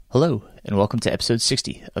Hello, and welcome to episode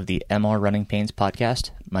 60 of the MR Running Pains podcast.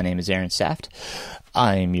 My name is Aaron Saft.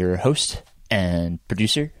 I'm your host and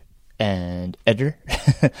producer and editor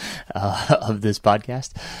of this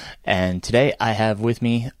podcast. And today I have with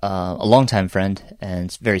me a longtime friend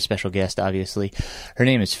and very special guest, obviously. Her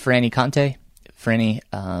name is Frannie Conte. Frannie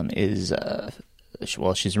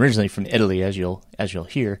she's originally from Italy, as you'll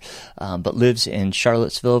hear, but lives in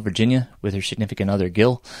Charlottesville, Virginia, with her significant other,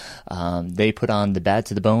 Gil. They put on the Bad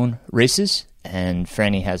to the Bone races, and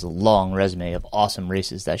Frannie has a long resume of awesome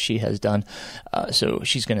races that she has done. So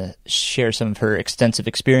she's going to share some of her extensive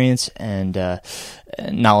experience and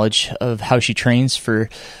knowledge of how she trains for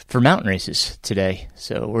mountain races today.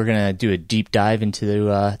 So we're going to do a deep dive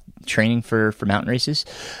into training for mountain races,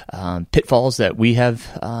 pitfalls that we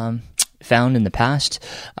have found in the past,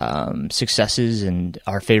 successes and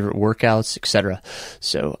our favorite workouts, etc.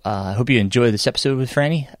 So I hope you enjoy this episode with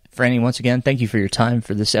Frannie. Frannie, once again, thank you for your time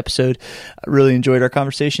for this episode. I really enjoyed our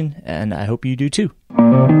conversation, and I hope you do too.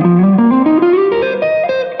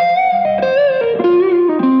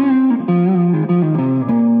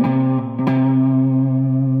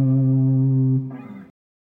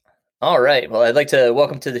 All right. Well, I'd like to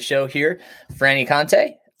welcome to the show here, Frannie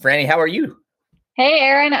Conte. Frannie, how are you? Hey,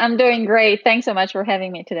 Aaron, I'm doing great. Thanks so much for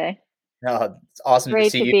having me today. It's awesome to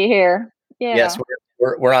see you. Great to be here. Yeah. Yes,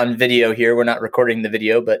 we're on video here. We're not recording the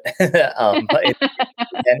video, but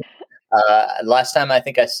last time I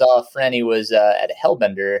think I saw Frannie was at a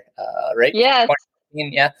Hellbender, right? Yes.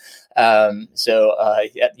 Yeah.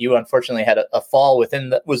 You unfortunately had a fall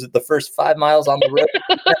within was it the first 5 miles on the road?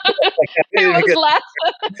 It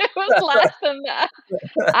was less than that.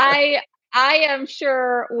 I am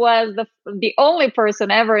sure was the only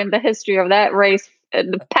person ever in the history of that race,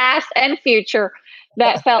 the past and future,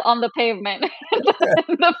 that fell on the pavement.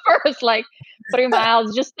 The first 3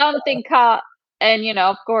 miles, just something caught. And,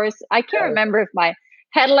 of course, I can't remember if my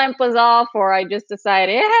headlamp was off or I just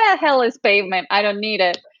decided, hell is pavement. I don't need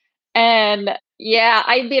it. And yeah,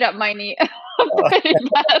 I beat up my knee pretty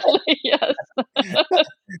badly. Yes.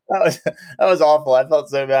 That was awful. I felt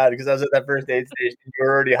so bad because I was at that first aid station. You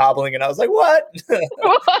were already hobbling, and I was like, "What?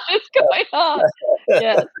 What is going on?"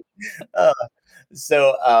 Yes.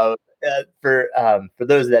 For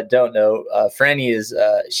those that don't know, Frannie is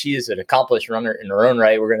she is an accomplished runner in her own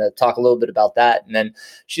right. We're going to talk a little bit about that, and then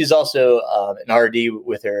she's also an RD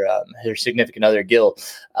with her significant other Gil,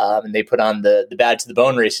 and they put on the Bad to the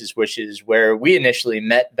Bone races, which is where we initially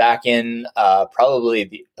met back in probably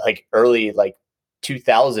the early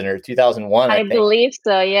 2000 or 2001. I think. Believe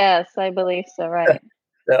so. Yes, I believe so. Right.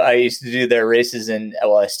 So I used to do their races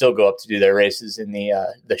I still go up to do their races in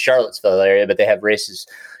the Charlottesville area, but they have races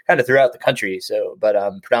kind of throughout the country. So, but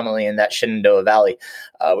predominantly in that Shenandoah Valley,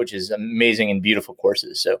 which is amazing and beautiful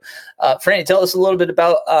courses. So, Frannie, tell us a little bit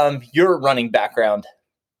about your running background.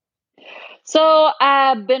 So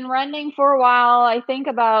I've been running for a while. I think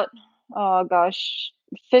about,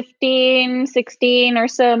 15, 16 or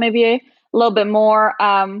so, maybe a little bit more.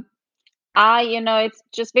 It's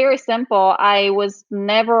just very simple. I was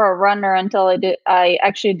never a runner until I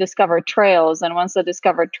actually discovered trails. And once I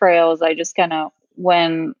discovered trails, I just kind of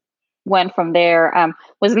went from there.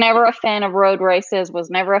 Was never a fan of road races, was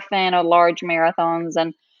never a fan of large marathons.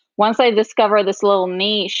 And once I discovered this little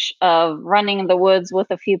niche of running in the woods with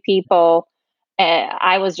a few people,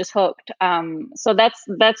 I was just hooked. So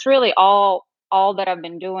that's really all that I've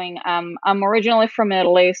been doing. I'm originally from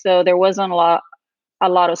Italy, so there wasn't a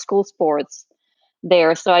lot of school sports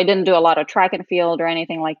there. So I didn't do a lot of track and field or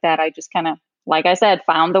anything like that. I just kind of, like I said,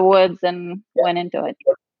 found the woods and went into it.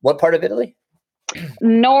 What part of Italy?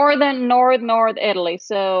 North Italy.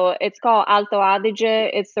 So it's called Alto Adige.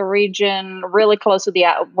 It's the region really close to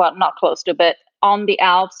not close to, but on the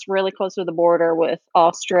Alps, really close to the border with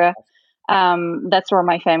Austria. That's where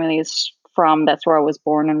my family is from. That's where I was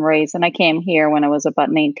born and raised. And I came here when I was about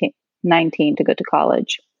 19 to go to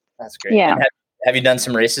college. That's great. Yeah. And have you done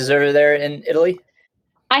some races over there in Italy?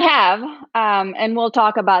 I have. And we'll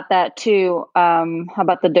talk about that too,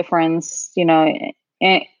 about the difference,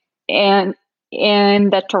 and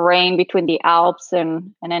the terrain between the Alps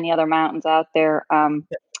and any other mountains out there.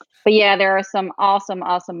 But yeah, there are some awesome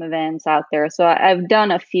events out there. So I've done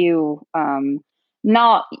a few,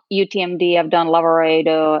 not UTMB, I've done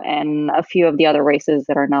Lavaredo and a few of the other races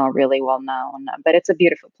that are now really well known, but it's a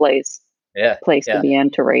beautiful place. To be in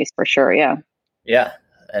to race for sure. Yeah. Yeah.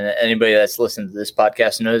 And anybody that's listened to this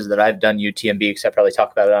podcast knows that I've done UTMB, because I probably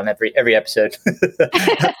talk about it on every episode.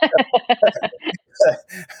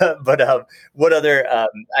 But what other?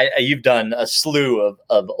 You've done a slew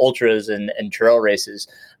of ultras and trail races.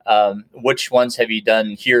 Which ones have you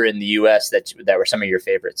done here in the U.S. that were some of your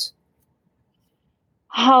favorites?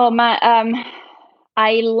 Oh my,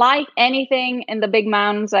 I like anything in the big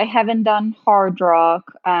mountains. I haven't done hard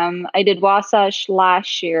rock. I did Wasatch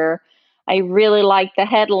last year. I really like the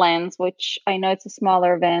headlands, which I know it's a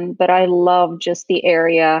smaller event, but I love just the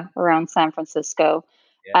area around San Francisco.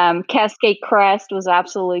 Yeah. Cascade Crest was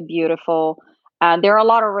absolutely beautiful. There are a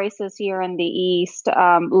lot of races here in the East.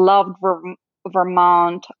 Loved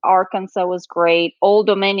Vermont. Arkansas was great. Old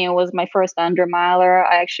Dominion was my first 100 miler.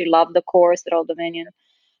 I actually loved the course at Old Dominion.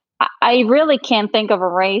 I really can't think of a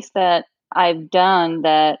race that I've done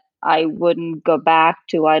that I wouldn't go back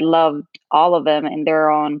to. I loved all of them, and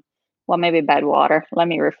they're on, well, maybe Badwater. Let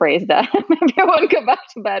me rephrase that. Maybe I wouldn't go back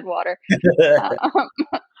to Badwater. Um,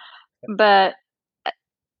 but,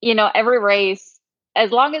 every race,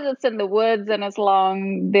 as long as it's in the woods and as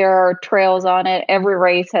long there are trails on it, every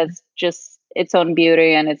race has just its own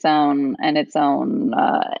beauty and its own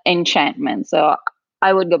enchantment. So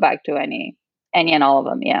I would go back to any and all of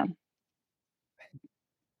them. Yeah.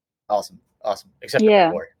 Awesome. Except for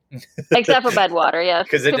Yeah. Badwater. Except for Badwater, yes.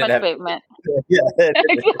 Because it Too didn't much have pavement.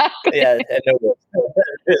 exactly. Yeah, and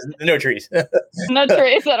no trees. No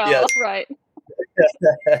trees at all. Yes. Right.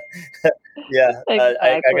 Yeah, I got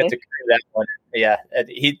Exactly. to crew that one. Yeah, and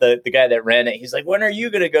the guy that ran it, he's like, "When are you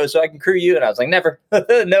gonna go so I can crew you?" And I was like, "Never, no,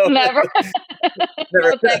 Never. never,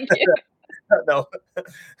 No, thank you. no."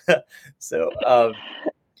 So,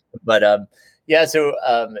 yeah. So,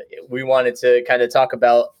 we wanted to kind of talk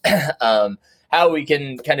about how we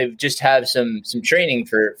can kind of just have some training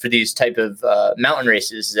for these type of mountain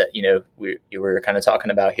races that we were kind of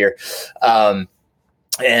talking about here.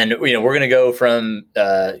 And we're going to go from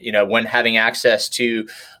when having access to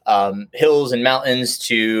hills and mountains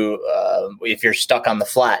to if you're stuck on the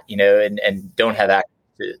flat, and don't have access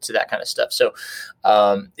to that kind of stuff. So,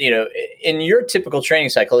 in your typical training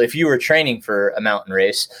cycle, if you were training for a mountain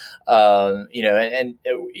race, and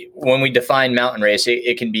when we define mountain race,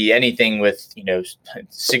 it can be anything with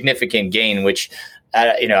significant gain, which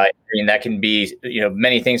I mean, that can be,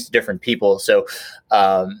 many things to different people. So,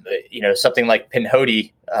 something like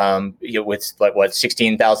Pinhoti, with like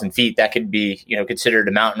 16,000 feet, that could be, considered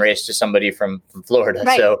a mountain race to somebody from Florida.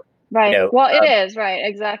 Right. So, Right. Well, it is. Right.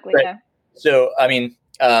 Exactly. Right. Yeah. So, I mean,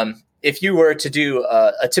 if you were to do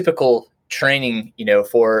a typical training,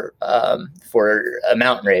 for a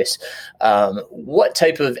mountain race, what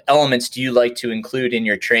type of elements do you like to include in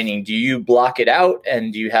your training? Do you block it out,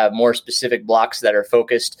 and do you have more specific blocks that are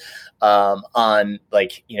focused on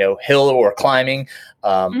hill or climbing,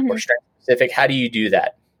 or strength specific? How do you do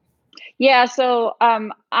that? Yeah. So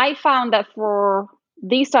I found that for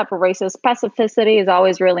these type of races, specificity is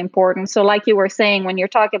always really important. So like you were saying, when you're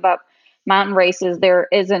talking about mountain races, there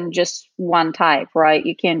isn't just one type, right?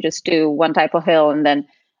 You can't just do one type of hill and then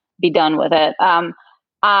be done with it.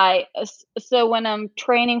 So when I'm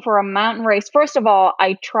training for a mountain race, first of all,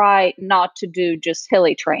 I try not to do just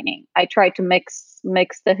hilly training. I try to mix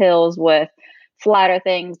the hills with flatter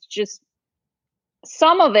things, just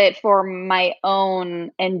some of it for my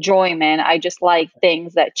own enjoyment. I just like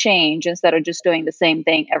things that change instead of just doing the same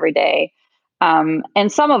thing every day.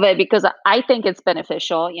 And some of it because I think it's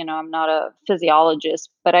beneficial. I'm not a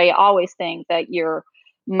physiologist, but I always think that your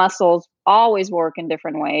muscles always work in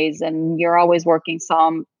different ways, and you're always working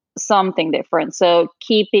something different. So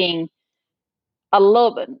keeping a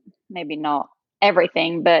little bit, maybe not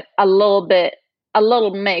everything, but a little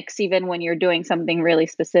mix, even when you're doing something really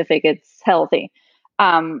specific, it's healthy.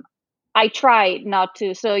 Um, I try not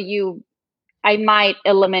to. I might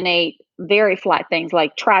eliminate very flat things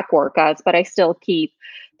like track workouts, but I still keep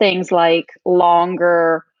things like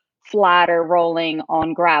longer, flatter rolling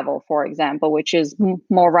on gravel, for example, which is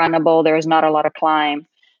more runnable. There's not a lot of climb.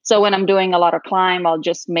 So when I'm doing a lot of climb, I'll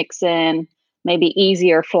just mix in maybe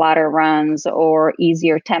easier, flatter runs or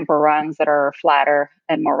easier tempo runs that are flatter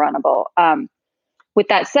and more runnable. With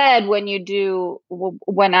that said, when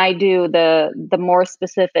I do the more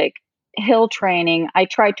specific hill training, I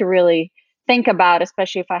try to really think about,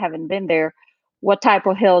 especially if I haven't been there, what type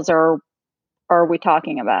of hills are we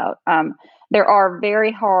talking about? There are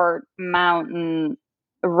very hard mountain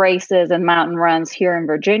races and mountain runs here in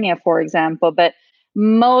Virginia, for example, but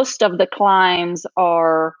most of the climbs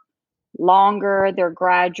are longer. They're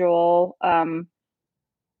gradual.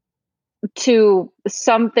 To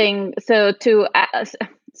something. So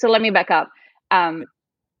let me back up.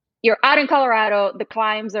 You're out in Colorado, the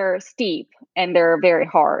climbs are steep and they're very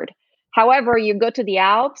hard. However, you go to the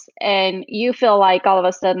Alps and you feel like all of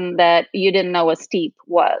a sudden that you didn't know what steep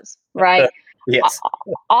was, right? Yes.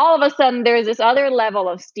 All of a sudden there's this other level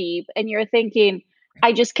of steep and you're thinking,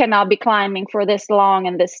 I just cannot be climbing for this long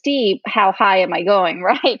and this steep. How high am I going?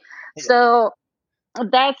 Right. Yeah. So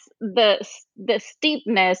that's the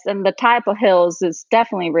steepness and the type of hills is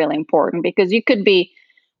definitely really important, because you could be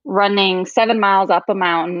running 7 miles up a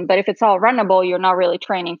mountain, but if it's all runnable, you're not really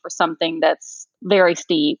training for something that's very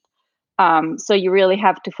steep. So you really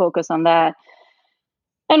have to focus on that.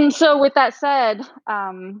 And so, with that said,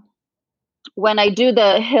 when I do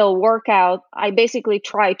the hill workout, I basically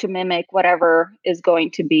try to mimic whatever is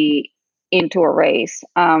going to be into a race.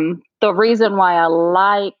 The reason why I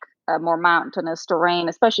like a more mountainous terrain,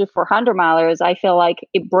 especially for 100 milers, I feel like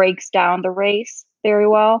it breaks down the race very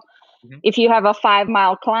well. Mhm. If you have a 5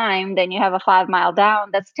 mile climb, then you have a 5 mile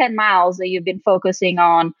down. That's 10 miles that you've been focusing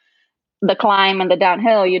on the climb and the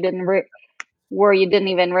downhill. Where you didn't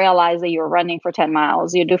even realize that you were running for 10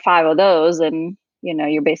 miles. You do 5 of those and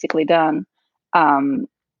you're basically done. Um,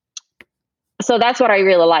 so that's what I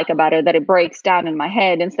really like about it, that it breaks down in my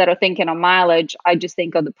head. Instead of thinking of mileage, I just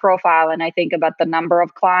think of the profile and I think about the number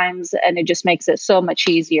of climbs, and it just makes it so much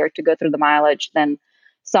easier to go through the mileage than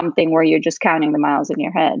something where you're just counting the miles in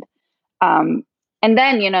your head. Um, and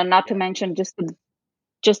then, not to Yeah. mention just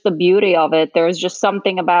the beauty of it. There's just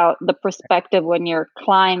something about the perspective when you're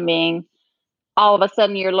climbing. All of a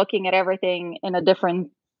sudden you're looking at everything in a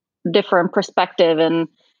different perspective, and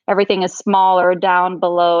everything is smaller down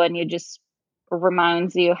below, and you just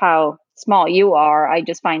reminds you how small you are. I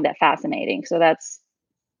just find that fascinating. So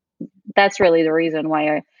that's really the reason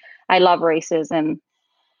why I love races and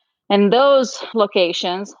those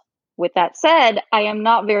locations. With that said, I am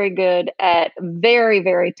not very good at very,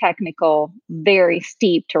 very technical, very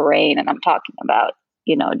steep terrain. And I'm talking about,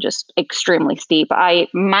 just extremely steep.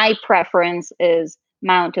 My preference is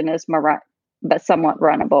mountainous, but somewhat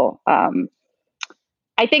runnable.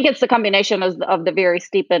 I think it's the combination of the very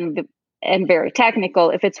steep and very technical.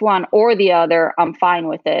 If it's one or the other, I'm fine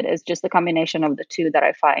with it. It's just the combination of the two that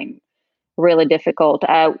I find really difficult.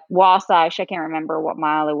 Wasatch, I can't remember what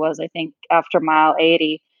mile it was. I think after mile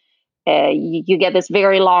 80, you get this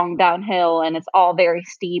very long downhill, and it's all very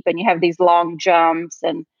steep, and you have these long jumps,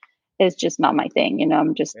 and it's just not my thing.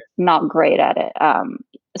 I'm just not great at it.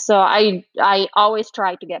 So I always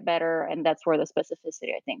try to get better, and that's where the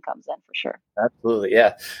specificity, I think, comes in for sure. Absolutely,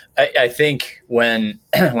 yeah. I think when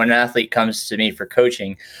when an athlete comes to me for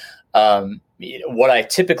coaching, what I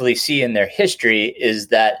typically see in their history is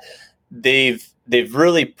that they've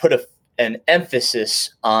really put an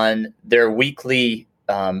emphasis on their weekly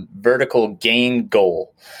vertical gain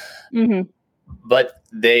goal, Mm-hmm. but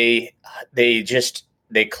they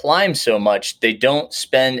climb so much they don't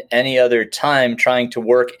spend any other time trying to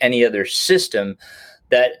work any other system,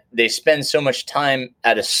 that they spend so much time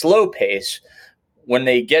at a slow pace. When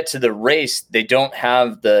they get to the race, they don't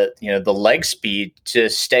have the leg speed to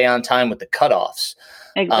stay on time with the cutoffs.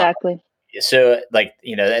 Um, Exactly. so like,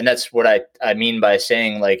 and that's what I mean by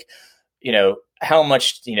saying, like, how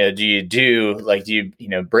much, do you do? Like, do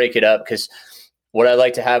you break it up? Because what I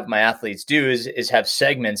like to have my athletes do is have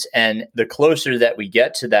segments, and the closer that we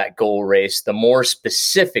get to that goal race, the more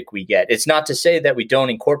specific we get. It's not to say that we don't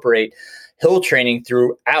incorporate hill training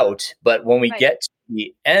throughout, but when we Right. get to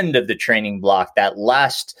the end of the training block, that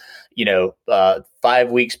last,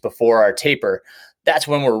 5 weeks before our taper, that's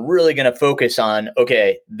when we're really going to focus on,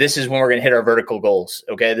 okay, this is when we're going to hit our vertical goals.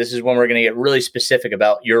 Okay. This is when we're going to get really specific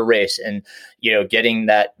about your race, and, getting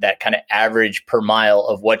that kind of average per mile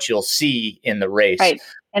of what you'll see in the race. Right.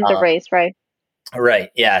 And the race, right. Right.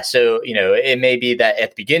 Yeah. So, it may be that at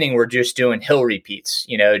the beginning we're just doing hill repeats,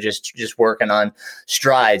 just working on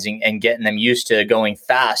strides and getting them used to going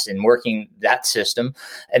fast and working that system.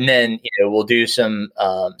 And then, we'll do some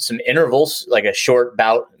intervals, like a short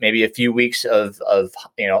bout, maybe a few weeks of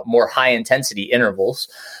more high intensity intervals.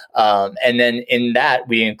 And then in that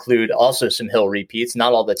we include also some hill repeats,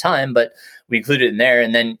 not all the time, but we include it in there.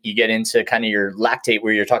 And then you get into kind of your lactate,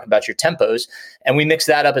 where you're talking about your tempos, and we mix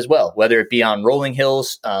that up as well, whether it be on rolling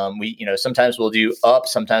hills. Sometimes we'll do up,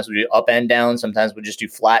 sometimes we do up and down, sometimes we'll just do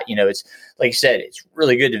flat. It's like you said, it's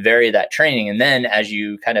really good to vary that training. And then as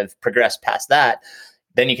you kind of progress past that,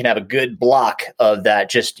 then you can have a good block of that,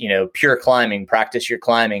 just, pure climbing, practice your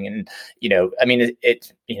climbing. And,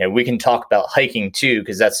 we can talk about hiking too,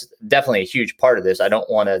 because that's definitely a huge part of this. I don't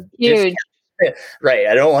want to Huge. right.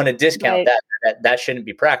 I don't want to discount Right. that shouldn't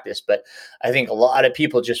be practiced, but I think a lot of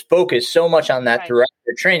people just focus so much on that Right. throughout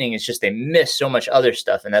their training. It's just they miss so much other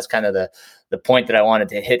stuff. And that's kind of the point that I wanted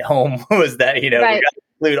to hit home was that, we got Right. to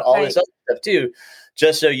include all Right. this other stuff too,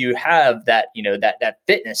 just so you have that, that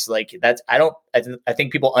fitness. Like I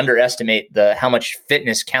think people underestimate how much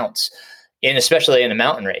fitness counts especially in a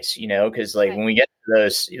mountain race, because like when we get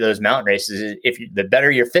to those mountain races, the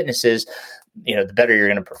better your fitness is, the better you're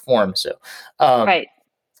going to perform. So, Right.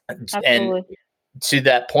 and Absolutely. to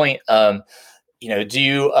that point, do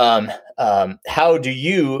you, how do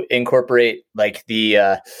you incorporate like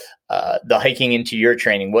the hiking into your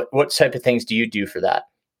training? What type of things do you do for that?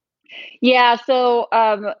 Yeah, so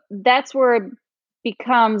that's where the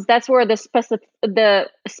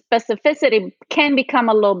specificity can become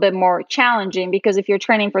a little bit more challenging, because if you're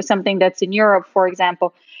training for something that's in Europe, for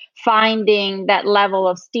example, finding that level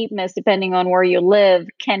of steepness depending on where you live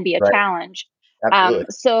can be a Right. challenge. Absolutely.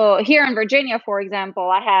 So here in Virginia, for example,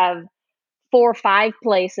 I have 4 or 5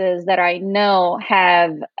 places that I know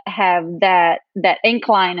have that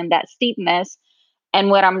incline and that steepness. And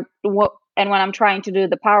when I'm trying to do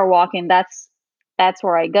the power walking, that's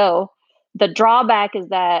where I go. The drawback is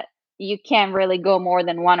that you can't really go more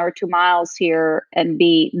than 1 or 2 miles here and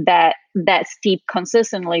be that steep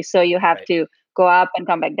consistently. So you have Right. to go up and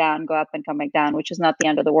come back down, go up and come back down, which is not the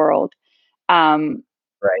end of the world. Um,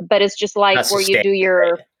 Right. but it's just like Not where you do sustainable.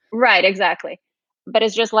 your Right. right, exactly. But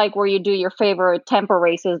it's just like where you do your favorite tempo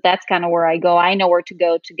races. That's kind of where I go. I know where to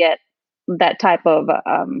go to get that type of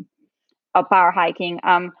power hiking.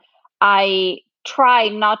 I try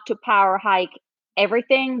not to power hike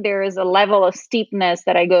everything. There is a level of steepness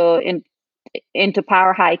that I go into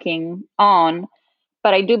power hiking on,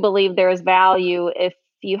 but I do believe there is value if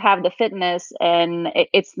you have the fitness and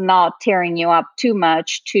it's not tearing you up too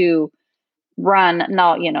much to run,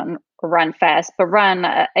 not run fast, but run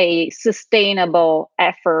a sustainable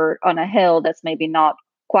effort on a hill that's maybe not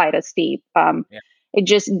quite as steep. Yeah. It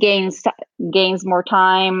just gains more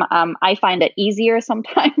time. I find it easier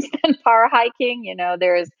sometimes than power hiking.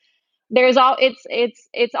 There's all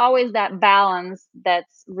it's always that balance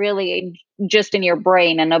that's really just in your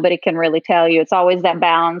brain, and nobody can really tell you. It's always that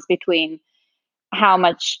balance between how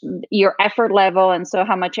much your effort level, and so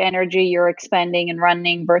how much energy you're expending and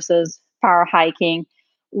running versus power hiking,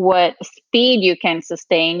 what speed you can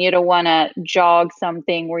sustain. You don't want to jog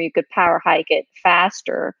something where you could power hike it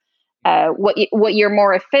faster. What you're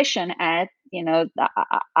more efficient at,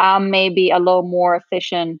 I may be a little more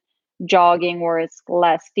efficient jogging where it's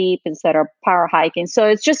less steep instead of power hiking. So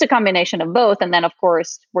it's just a combination of both. And then of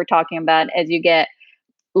course we're talking about, as you get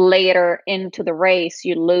later into the race,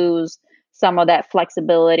 you lose some of that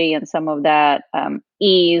flexibility and some of that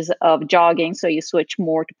ease of jogging. So you switch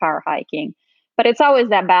more to power hiking. But it's always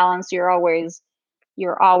that balance. You're always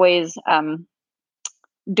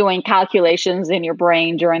doing calculations in your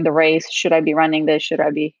brain during the race. Should I be running this? Should I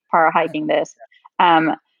be power hiking this?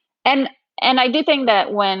 Um, and and I do think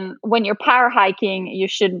that when you're power hiking, you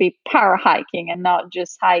should be power hiking and not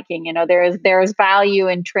just hiking. There is value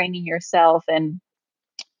in training yourself and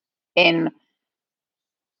in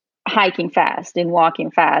hiking fast and walking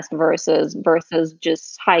fast versus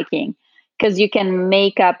just hiking, because you can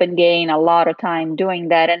make up and gain a lot of time doing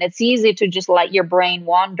that, and it's easy to just let your brain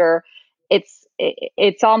wander.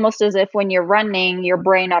 It's almost as if when you're running, your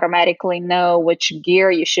brain automatically know which gear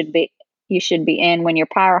you should be in. When you're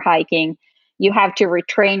power hiking, you have to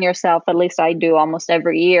retrain yourself, at least I do almost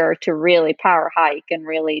every year, to really power hike and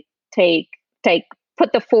really take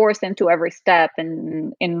put the force into every step,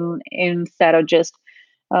 and instead of just,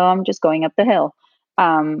 oh, I'm just going up the hill.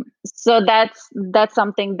 So that's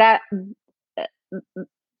something that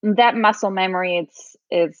muscle memory,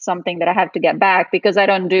 it's something that I have to get back, because I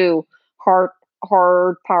don't do hard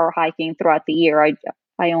hard power hiking throughout the year.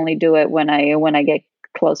 I only do it when I get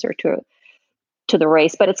closer to the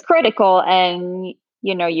race. But it's critical, and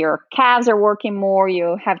your calves are working more.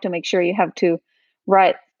 You have to make sure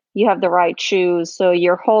right you have the right shoes, so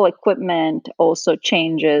your whole equipment also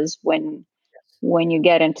changes when you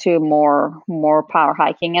get into more power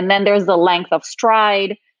hiking. And then there's the length of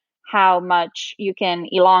stride, how much you can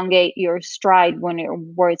elongate your stride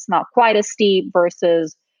where it's not quite as steep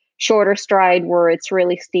versus shorter stride where it's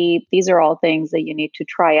really steep. These are all things that you need to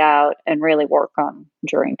try out and really work on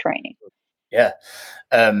during training. Yeah.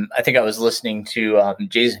 I think I was listening to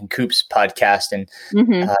Jason Koop's podcast, and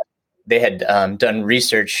Hmm. uh, they had done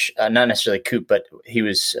research, not necessarily Coop, but he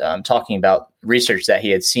was talking about research that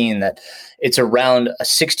he had seen, that it's around a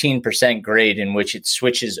 16% grade in which it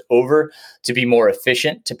switches over to be more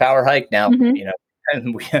efficient to power hike. Now, Hmm.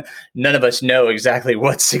 and none of us know exactly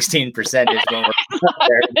what 16% is when we're out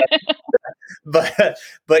there.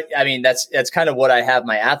 But I mean, that's kind of what I have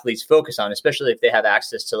my athletes focus on, especially if they have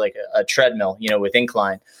access to like a treadmill, with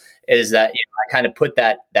incline, is that I kind of put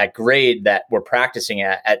that grade that we're practicing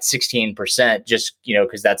at 16%, just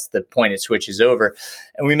because that's the point it switches over,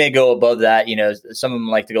 and we may go above that. Some of them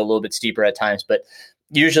like to go a little bit steeper at times, but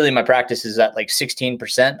usually my practice is at like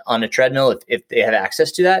 16% on a treadmill if they have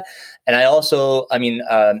access to that. And I also,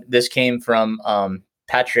 this came from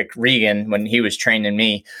Patrick Regan when he was training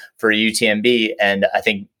me for UTMB. And I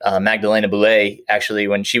think Magdalena Boulet, actually,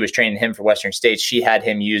 when she was training him for Western States, she had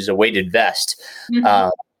him use a weighted vest.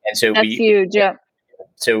 And so that's huge. Yeah.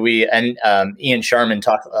 So we and Ian Sharman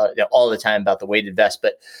talk all the time about the weighted vest,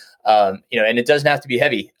 but and it doesn't have to be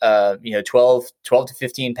heavy. 12 to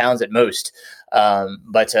 15 pounds at most.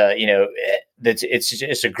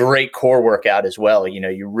 It's a great core workout as well.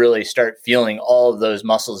 You really start feeling all of those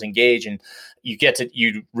muscles engage, and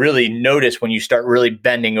you really notice when you start really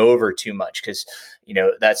bending over too much, because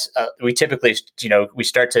that's we typically we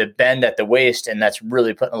start to bend at the waist, and that's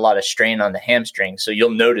really putting a lot of strain on the hamstring. So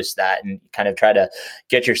you'll notice that and kind of try to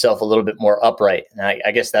get yourself a little bit more upright. And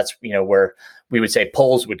I guess that's where we would say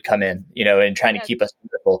poles would come in, and trying to keep us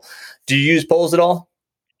simple. Do you use poles at all?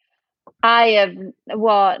 I have,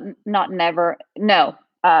 well, not never. No,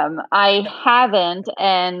 I haven't,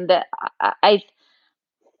 and I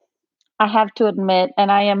I have to admit,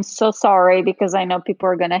 and I am so sorry because I know people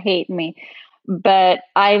are going to hate me, but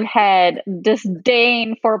I've had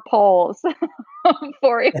disdain for poles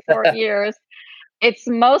for years. It's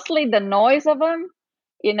mostly the noise of them.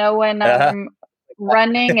 When Uh-huh. I'm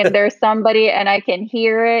running and there's somebody and I can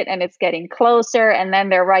hear it and it's getting closer and then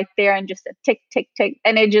they're right there and just a tick, tick, tick.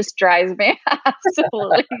 And it just drives me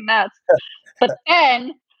absolutely nuts. But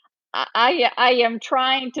then I am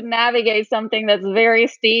trying to navigate something that's very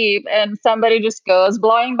steep and somebody just goes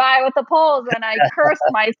blowing by with the poles and I curse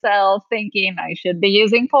myself thinking I should be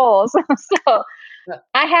using poles. So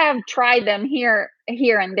I have tried them here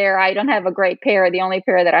and there. I don't have a great pair. The only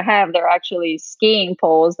pair that I have, they're actually skiing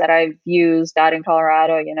poles that I've used out in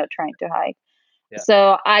Colorado, trying to hike. Yeah.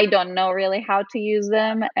 So I don't know really how to use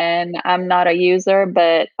them, and I'm not a user,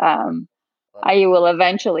 but I will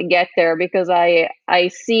eventually get there because I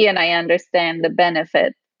see and I understand the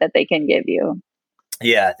benefit that they can give you.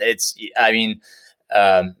 Yeah, I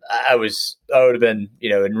would have been,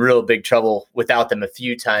 in real big trouble without them a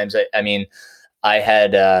few times. I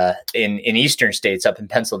had in eastern states up in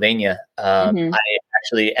Pennsylvania, Hmm. I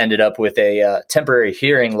actually ended up with a temporary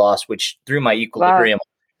hearing loss, which threw my Wow. equilibrium.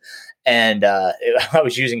 And I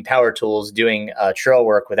was using power tools doing trail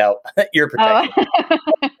work without ear Oh. protection.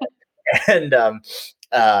 And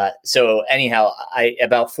so anyhow,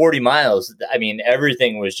 about 40 miles,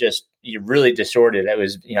 everything was just really disordered. It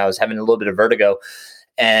was, I was having a little bit of vertigo.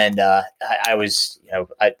 And I was,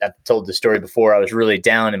 I've told the story before. I was really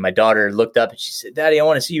down, and my daughter looked up and she said, "Daddy, I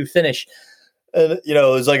want to see you finish." And it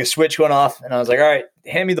was like a switch went off, and I was like, "All right,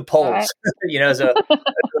 hand me the All right. poles." So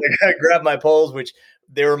I grabbed my poles, which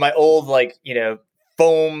they were my old,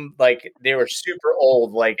 foam, like they were super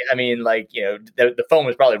old. The foam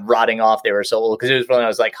was probably rotting off. They were so old because it was when I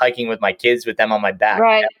was like hiking with my kids with them on my back.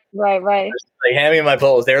 Right, right, right. Like, hand me my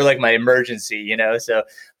poles. They were like my emergency. So,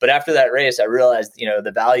 but after that race, I realized,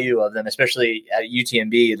 the value of them, especially at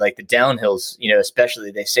UTMB, like the downhills, especially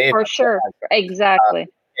they save For my sure. Exactly.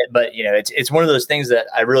 but it's one of those things that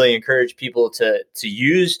I really encourage people to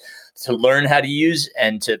use, to learn how to use,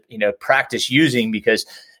 and to practice using, because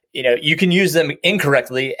you can use them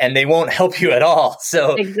incorrectly and they won't help you at all.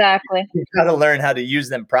 So Exactly. you got to learn how to use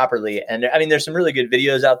them properly. And there's some really good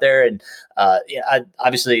videos out there, and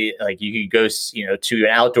obviously, like, you could go to an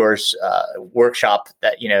outdoors workshop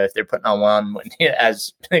that if they're putting on one when,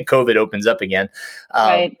 as COVID opens up again.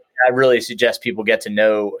 Right. I really suggest people get to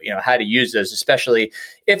know, how to use those, especially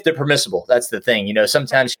if they're permissible. That's the thing.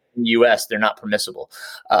 Sometimes in the U.S. they're not permissible,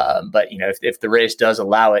 but if the race does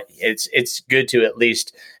allow it, it's good to at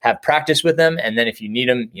least have practice with them, and then if you need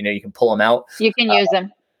them, you can pull them out. You can use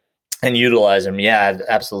them. And utilize them. Yeah,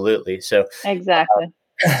 absolutely. So, Exactly.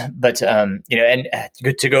 but and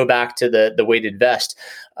good to go back to the weighted vest.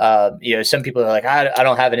 Some people are like, I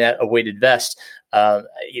don't have a weighted vest. I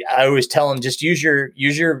always tell them, just use your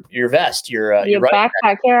vest, your right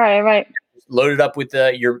backpack. Yeah, right. load it up with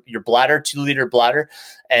your bladder, 2-liter bladder,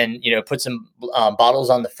 and put some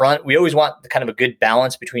bottles on the front. We always want kind of a good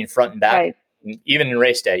balance between front and back. Right. Even in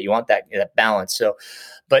race day, you want that balance. So,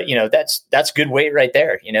 but that's good weight right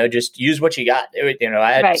there. Just use what you got.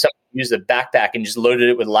 I had someone use the backpack and just loaded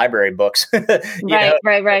it with library books.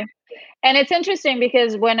 Right. And it's interesting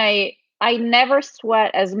because when I never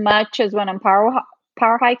sweat as much as when I'm power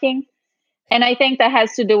hiking, and I think that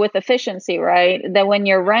has to do with efficiency, right? That when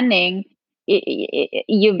you're running,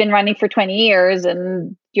 you've been running for 20 years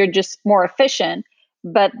and you're just more efficient.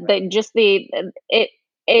 But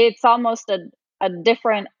it's almost a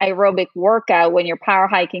different aerobic workout when you're power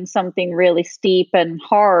hiking something really steep and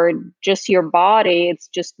hard. Just your body, it's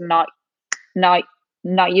just not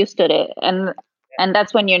not used to it, and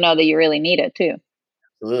that's when you know that you really need it too.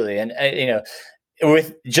 Absolutely. And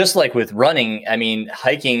with just like with running, I mean,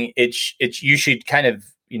 hiking, it's you should kind of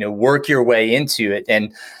work your way into it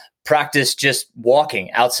and practice just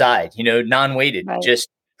walking outside, non-weighted, Right. just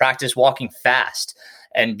practice walking fast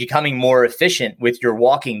and becoming more efficient with your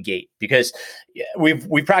walking gait, because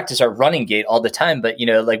we practice our running gait all the time, but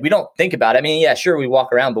like we don't think about it. I mean, yeah, sure, we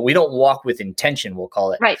walk around, but we don't walk with intention, we'll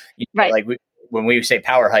call it. Right. Right. Like when we say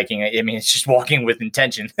power hiking, I mean, it's just walking with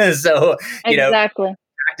intention. So Exactly.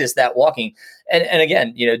 practice that walking. And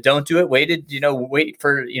again, don't do it weighted, wait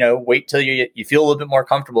till you feel a little bit more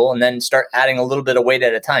comfortable, and then start adding a little bit of weight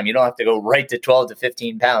at a time. You don't have to go right to 12 to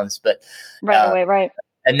 15 pounds, but Right away. Right.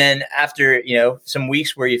 and then after, some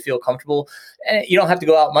weeks where you feel comfortable, and you don't have to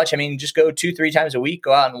go out much. I mean, just go 2-3 times a week,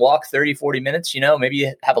 go out and walk 30-40 minutes, maybe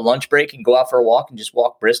you have a lunch break and go out for a walk and just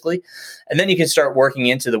walk briskly. And then you can start working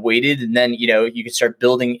into the weighted, and then, you can start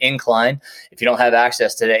building incline. If you don't have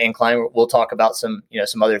access to the incline, we'll talk about some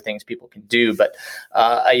other things people can do. But,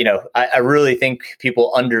 I really think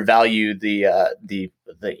people undervalue the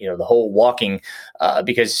whole walking,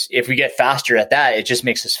 because if we get faster at that, it just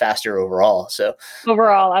makes us faster overall. So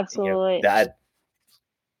overall, absolutely.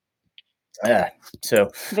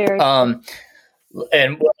 So very.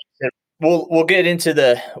 And we'll get into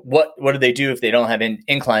the what do they do if they don't have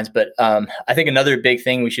inclines. But I think another big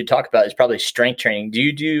thing we should talk about is probably strength training. Do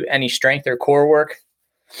you do any strength or core work?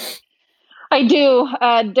 I do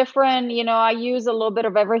different. I use a little bit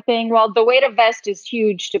of everything. Well, the weighted vest is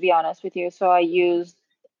huge, to be honest with you. So I use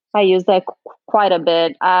that quite a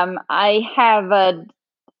bit. I have a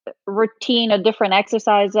routine of different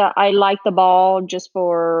exercises. I like the ball just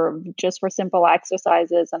for simple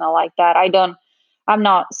exercises, and I like that. I'm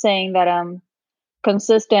not saying that I'm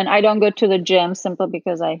consistent. I don't go to the gym simply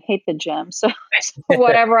because I hate the gym. So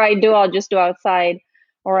whatever I do, I'll just do outside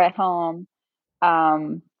or at home.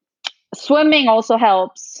 Swimming also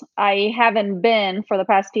helps. I haven't been for the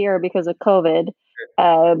past year because of COVID,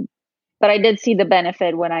 but I did see the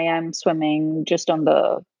benefit when I am swimming just on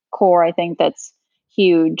the core. I think that's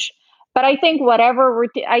huge. But I think whatever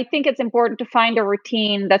routine, I think it's important to find a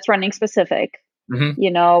routine that's running specific.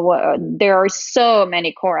 Mm-hmm. There are so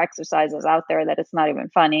many core exercises out there that it's not even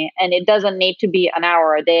funny, and it doesn't need to be an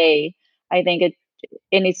hour a day. I think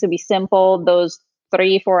it needs to be simple. Those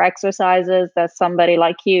 3-4 exercises that somebody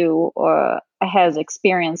like you has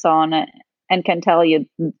experience on and can tell you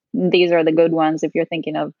these are the good ones if you're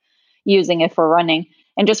thinking of using it for running,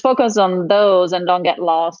 and just focus on those and don't get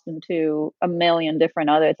lost into a million different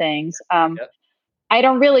other things. Yep. I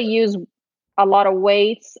don't really use a lot of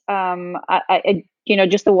weights. I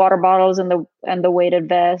just the water bottles and the weighted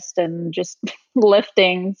vest and just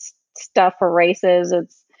lifting stuff for races.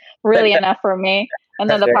 It's really enough for me. And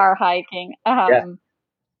then the power hiking.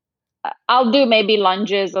 I'll do maybe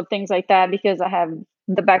lunges or things like that because I have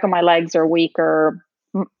the back of my legs are weaker.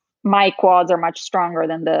 My quads are much stronger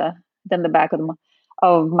than the back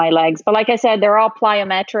of my legs. But like I said, they're all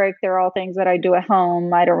plyometric. They're all things that I do at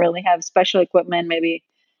home. I don't really have special equipment, maybe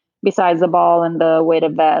besides the ball and the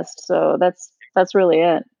weighted vest. So that's really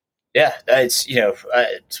it. Yeah, it's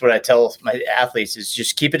what I tell my athletes is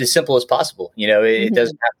just keep it as simple as possible. It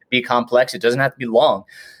doesn't have to be complex. It doesn't have to be long.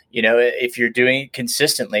 If you're doing it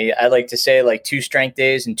consistently, I like to say like 2 strength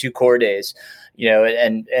days and 2 core days,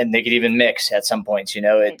 and they could even mix at some points,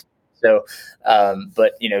 Right. So,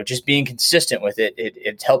 but just being consistent with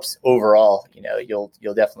it helps overall. You'll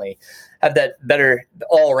definitely have that better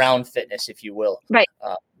all around fitness, if you will. Right.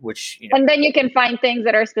 Which and then you can find things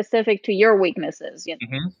that are specific to your weaknesses.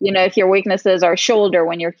 Mm-hmm. If your weaknesses are shoulder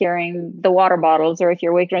when you're carrying the water bottles, or if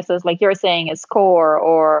your weaknesses, like you're saying, is core,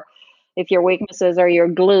 or if your weaknesses are your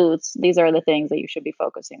glutes, these are the things that you should be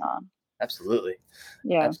focusing on. Absolutely.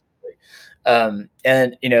 Yeah. Absolutely.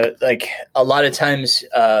 And like a lot of times,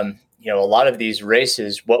 a lot of these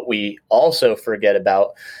races, what we also forget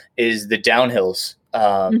about is the downhills.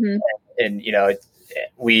 And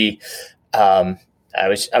we, I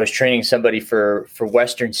was training somebody for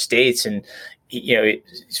Western States, and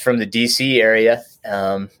he's from the DC area.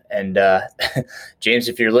 And James,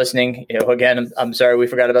 if you're listening, again, I'm sorry we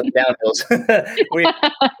forgot about the downhills.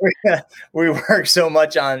 we work so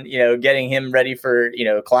much on getting him ready for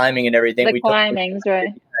climbing and everything. The climbing's right.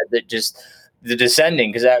 That just the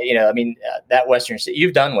descending, because that Western State,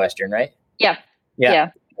 you've done Western, right? Yeah.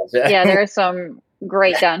 Yeah. There are some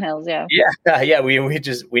great downhills. Yeah.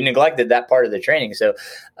 We neglected that part of the training. So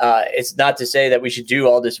it's not to say that we should do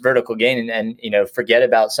all this vertical gain and forget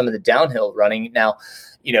about some of the downhill running. Now,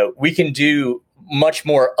 we can do much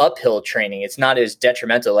more uphill training. It's not as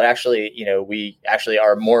detrimental. It actually, we actually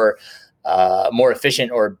are more more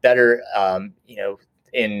efficient or better,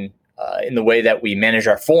 in the way that we manage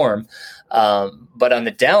our form. But on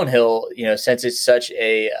the downhill, since it's such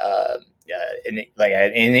an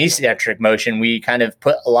asymmetric motion, we kind of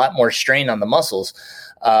put a lot more strain on the muscles.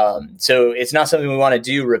 So it's not something we want to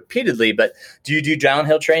do repeatedly. But do you do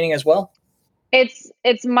downhill training as well?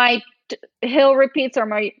 It's my hill repeats are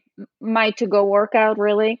my to go workout,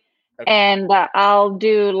 really. Okay. And I'll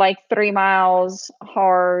do like 3 miles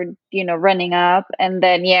hard, running up, and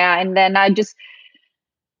then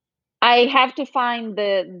I have to find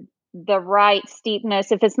the right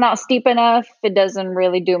steepness. If it's not steep enough, it doesn't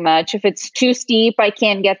really do much. If it's too steep, I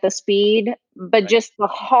can't get the speed. But Right. just the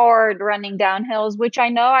hard running down hills, which I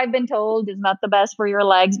know I've been told is not the best for your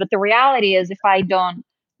legs, but the reality is if I don't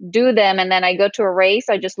do them and then I go to a race,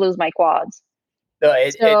 I just lose my quads. So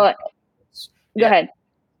Go yeah. ahead.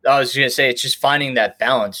 I was going to say, it's just finding that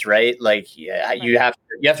balance, right? Like you have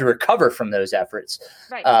to recover from those efforts.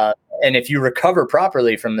 Right. And if you recover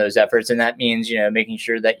properly from those efforts, and that means, making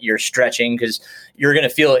sure that you're stretching, because you're going to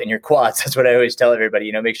feel it in your quads. That's what I always tell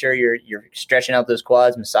everybody, make sure you're stretching out those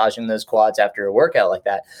quads, massaging those quads after a workout like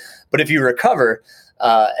that. But if you recover,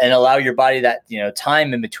 and allow your body that,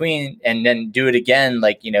 time in between, and then do it again,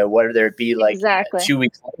 like, whether it be like Exactly. 2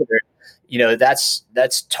 weeks later,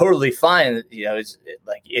 that's totally fine.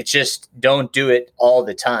 It's just don't do it all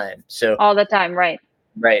the time. So all the time. Right.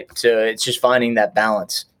 Right. So it's just finding that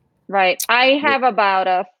balance. Right. I have about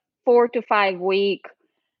a 4 to 5 week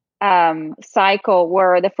cycle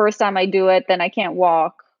where the first time I do it, then I can't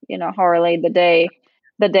walk, hardly the day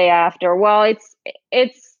after. Well,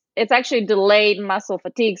 it's actually delayed muscle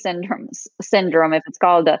fatigue syndrome, if it's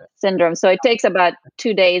called a syndrome. So it takes about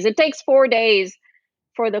 2 days. It takes 4 days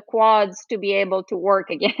for the quads to be able to work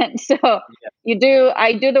again. So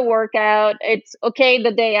I do the workout. It's okay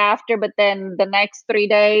the day after, but then the next 3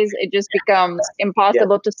 days, it just becomes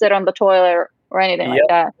impossible to sit on the toilet or anything like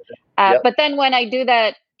that. But then when I do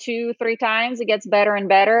that 2-3 times, it gets better and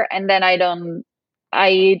better. And then I don't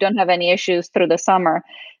have any issues through the summer.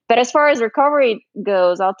 But as far as recovery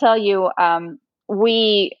goes, I'll tell you,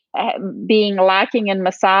 we being lacking in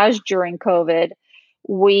massage during COVID,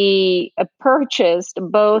 we purchased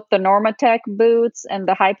both the Normatec boots and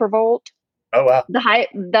the Hypervolt. Oh, wow. The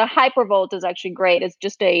Hypervolt is actually great. It's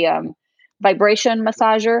just a vibration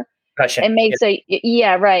massager. Cushion. It makes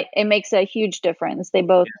It makes a huge difference. They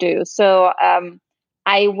both do. So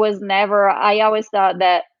I always thought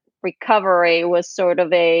that recovery was sort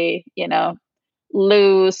of a,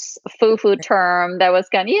 loose foo-foo term that was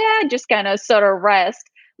just kind of sort of rest.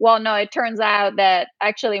 Well, no, it turns out that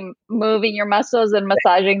actually moving your muscles and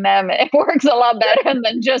massaging them, it works a lot better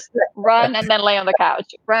than just run and then lay on the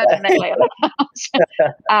couch, run and then lay on the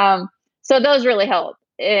couch. So those really help.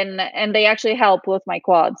 And they actually help with my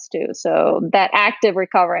quads too. So that active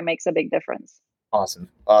recovery makes a big difference. Awesome.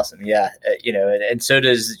 Yeah. And so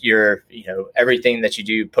does your, everything that you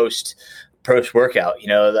do post workout,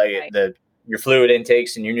 right. Your fluid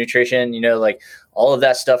intakes and your nutrition, like all of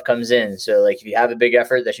that stuff comes in. So like if you have a big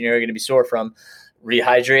effort that you're going to be sore from,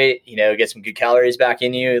 rehydrate, get some good calories back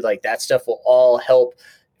in you, like that stuff will all help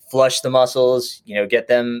flush the muscles, get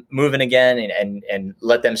them moving again and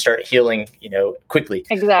let them start healing, quickly.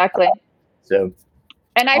 Exactly. And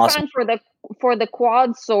I awesome. found for the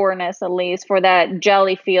quad soreness, at least for that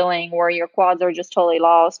jelly feeling where your quads are just totally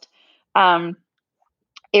lost,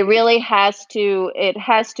 it really has to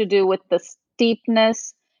do with the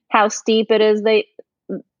steepness, how steep it is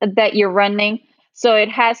that you're running. So it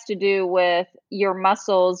has to do with your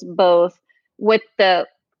muscles, both with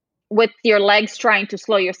your legs trying to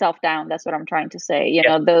slow yourself down. That's what I'm trying to say.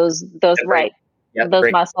 Those right,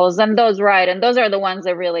 those muscles and those are the ones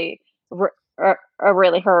that really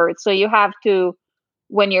really hurt. So you have to,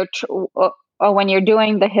 when you're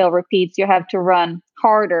doing the hill repeats, you have to run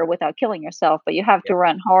harder without killing yourself, but you have to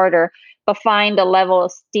run harder, but find a level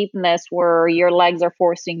of steepness where your legs are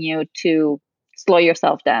forcing you to slow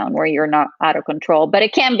yourself down, where you're not out of control. But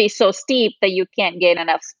it can't be so steep that you can't gain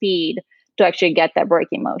enough speed to actually get that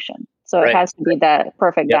braking motion. So it has to be that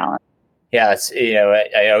perfect balance. Yeah, it's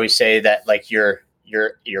I always say that like your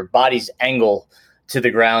body's angle to the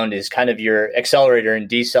ground is kind of your accelerator and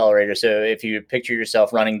decelerator. So if you picture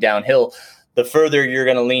yourself running downhill, the further you're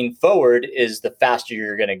going to lean forward is the faster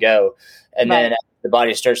you're going to go. And then as the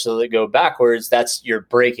body starts to go backwards, that's your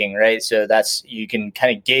braking, right? So you can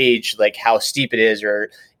kind of gauge like how steep it is, or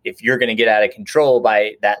if you're going to get out of control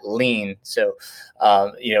by that lean. So,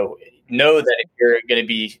 know that if you're going to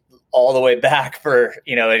be all the way back for,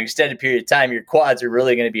 an extended period of time, your quads are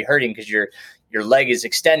really going to be hurting because you're your leg is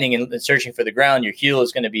extending and searching for the ground, your heel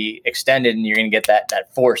is going to be extended, and you're going to get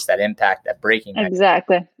that force, that impact, that braking.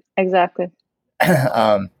 Exactly.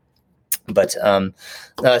 um, but no,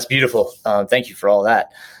 that's beautiful. Thank you for all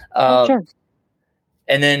that. Sure.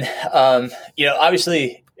 And then,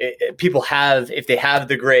 obviously, people have, if they have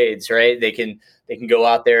the grades, right, they can go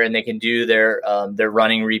out there and they can do their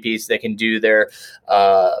running repeats. They can do their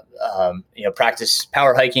practice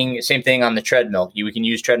power hiking. Same thing on the treadmill. We can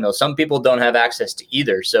use treadmill. Some people don't have access to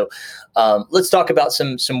either. So let's talk about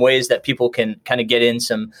some ways that people can kind of get in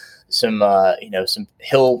some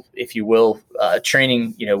hill, if you will,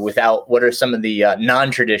 training. Without, what are some of the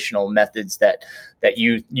non-traditional methods that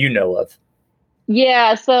you know of?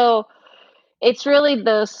 Yeah, so it's really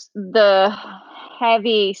the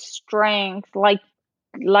heavy strength, like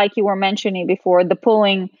you were mentioning before, the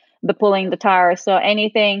pulling the tire. So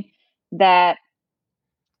any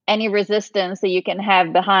resistance that you can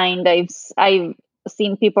have behind. I've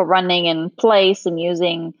seen people running in place and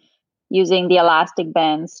using the elastic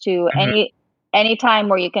bands to any time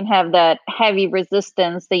where you can have that heavy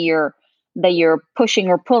resistance that you're pushing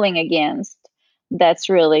or pulling against. That's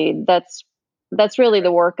really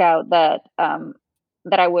the workout that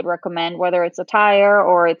I would recommend, whether it's a tire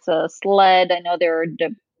or it's a sled. I know there are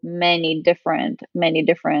many different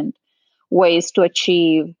ways to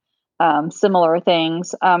achieve similar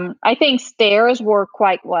things. I think stairs work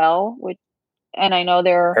quite well, and I know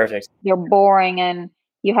they're Perfect. boring and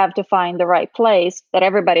you have to find the right place. But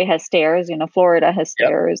everybody has stairs. Florida has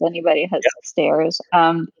stairs. Yep. Anybody has stairs.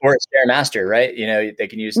 Or a Stairmaster, right? They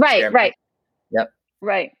can use right. Yep.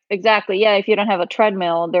 Right. Exactly. Yeah. If you don't have a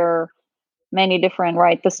treadmill, there are many different.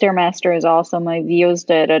 Right. The Stairmaster is awesome. I've used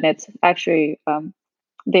it, and it's actually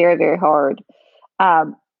very, very hard.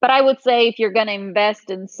 But I would say if you're going to invest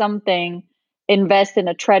in something, invest in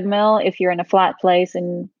a treadmill if you're in a flat place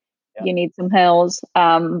and you need some hills.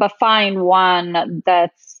 But find one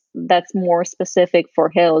that's more specific for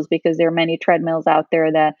hills, because there are many treadmills out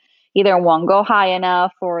there that either won't go high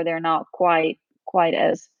enough or they're not quite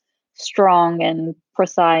as strong and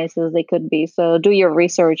precise as they could be. So do your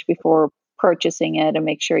research before purchasing it and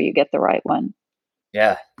make sure you get the right one.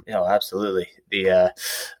 Yeah, absolutely. But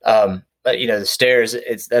the stairs,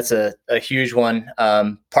 that's a huge one.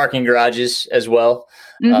 Parking garages as well.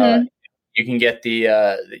 Mm-hmm. You can get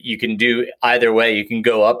you can do either way. You can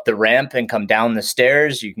go up the ramp and come down the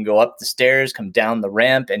stairs. You can go up the stairs, come down the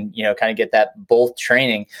ramp, and kind of get that both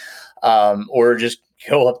training, or just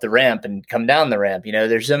go up the ramp and come down the ramp.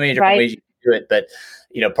 There's so many different ways you can do it, but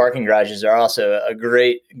parking garages are also a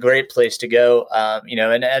great place to go.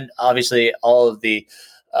 And obviously all of the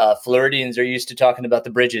Floridians are used to talking about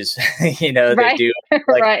the bridges. They do.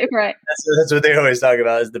 Right. That's what they always talk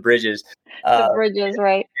about, is the bridges. The bridges,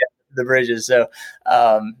 right? The bridges. So,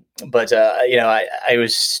 but I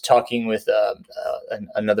was talking with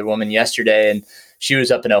another woman yesterday, and she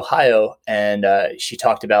was up in Ohio, and she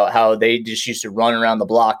talked about how they just used to run around the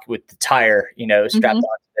block with the tire, strapped onto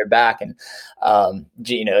their back. And,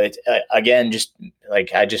 it's again, just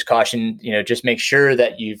like I just caution, just make sure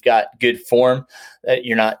that you've got good form, that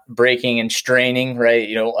you're not breaking and straining, right?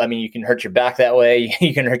 You can hurt your back that way.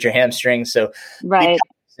 You can hurt your hamstrings. So right.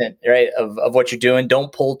 Right, of what you're doing.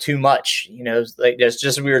 Don't pull too much. Like that's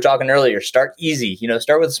just what we were talking earlier. Start easy.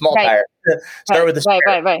 Start with a small tire. Start with the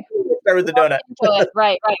right. Start with the donut.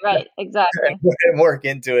 Right. Exactly. Work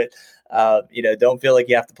into it. Don't feel like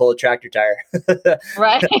you have to pull a tractor tire.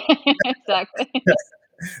 Right. Exactly.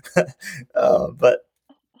 But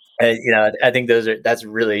I think that's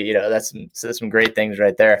really, that's some great things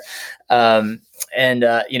right there. And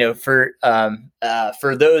for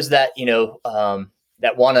those that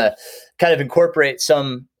that want to kind of incorporate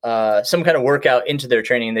some kind of workout into their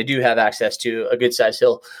training, and they do have access to a good size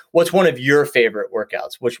hill, what's one of your favorite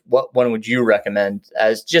workouts? What one would you recommend,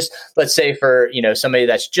 as just, let's say, for somebody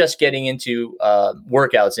that's just getting into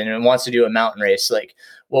workouts and wants to do a mountain race? Like,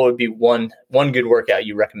 what would be one good workout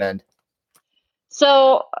you recommend?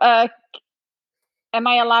 So am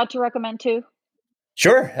I allowed to recommend two?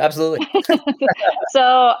 Sure, absolutely.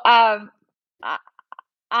 So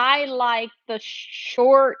I like the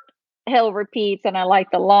short hill repeats, and I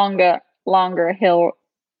like the longer hill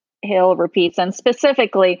repeats. And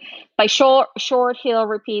specifically by short hill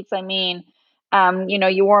repeats, I mean,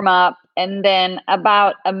 you warm up and then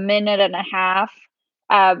about a minute and a half,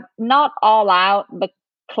 not all out, but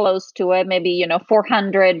close to it, maybe,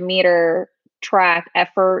 400-meter track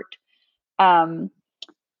effort, and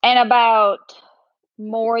about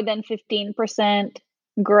more than 15%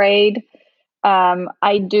 grade.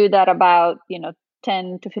 I do that about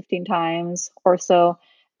 10 to 15 times or so,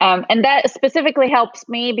 And that specifically helps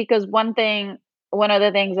me because one of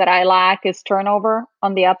the things that I lack is turnover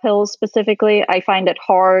on the uphills specifically. I find it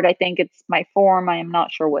hard. I think it's my form. I am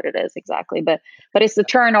not sure what it is exactly, but it's the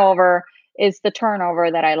turnover. It's the turnover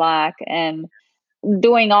that I lack, and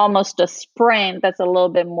doing almost a sprint that's a little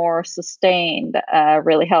bit more sustained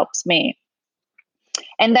really helps me.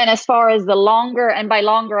 And then as far as the longer, and by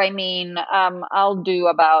longer I mean I'll do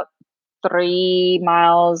about 3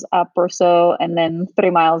 miles up or so, and then 3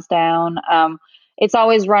 miles down. It's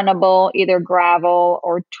always runnable, either gravel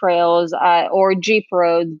or trails or Jeep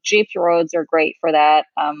roads. Jeep roads are great for that.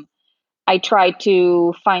 I try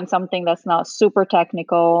to find something that's not super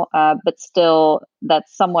technical, but still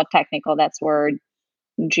that's somewhat technical. That's where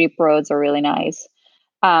Jeep roads are really nice.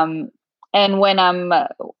 And when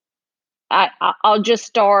I'll just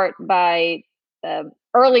start by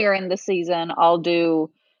earlier in the season, I'll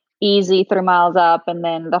do easy 3 miles up and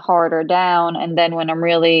then the harder down. And then when I'm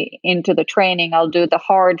really into the training, I'll do the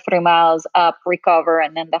hard 3 miles up, recover,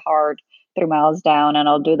 and then the hard 3 miles down. And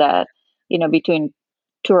I'll do that, between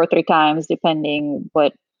 2 or 3 times, depending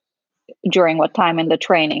during what time in the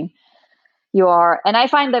training you are. And I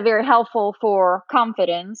find that very helpful for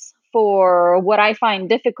confidence. For what I find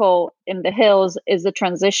difficult in the hills is the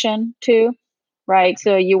transition too, right?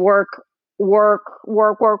 So you work,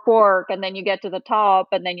 and then you get to the top,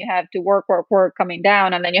 and then you have to work coming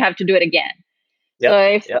down, and then you have to do it again. Yep. So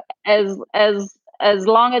if Yep. as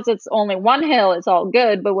long as it's only one hill, it's all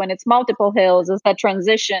good. But when it's multiple hills, it's that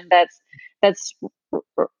transition that's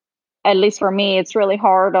at least for me, it's really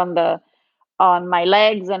hard on my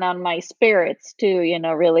legs and on my spirits too,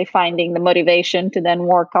 really finding the motivation to then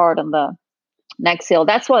work hard on the next hill.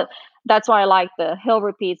 That's why I like the hill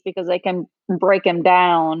repeats, because I can break them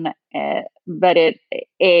down. But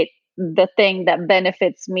the thing that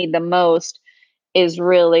benefits me the most is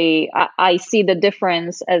really, I see the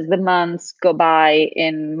difference as the months go by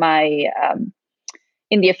in my,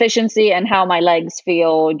 in the efficiency and how my legs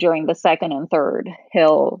feel during the second and third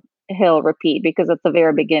hill repeat, because at the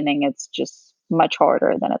very beginning, it's just much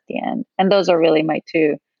harder than at the end. And those are really my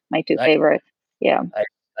two favorite. Yeah.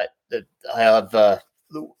 I have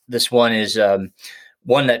this one is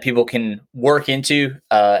one that people can work into,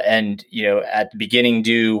 and at the beginning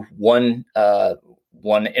do one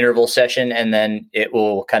interval session, and then it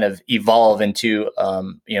will kind of evolve into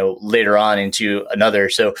later on into another.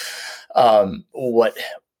 So what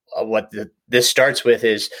this starts with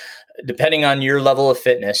is, depending on your level of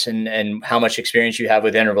fitness and how much experience you have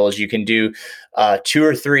with intervals, you can do 2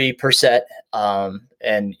 or 3 per set.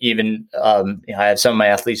 And even, I have some of my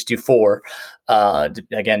athletes do 4,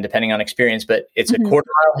 again, depending on experience, but it's a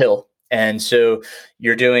quarter-mile hill. And so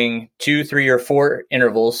you're doing 2, 3, or 4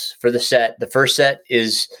 intervals for the set. The first set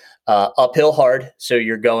is uphill hard. So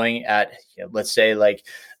you're going at, let's say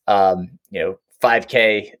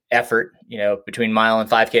 5K effort, between mile and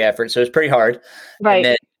 5K effort. So it's pretty hard. Right. And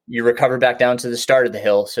then you recover back down to the start of the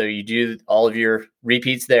hill. So you do all of your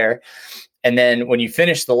repeats there. And then when you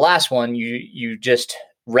finish the last one, you just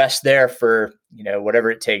rest there for,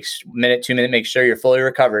 whatever it takes, minute, 2 minutes, make sure you're fully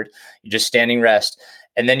recovered. You're just standing rest.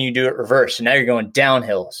 And then you do it reverse. So now you're going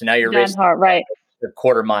downhill. So now you're racing right. a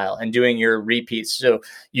quarter mile and doing your repeats. So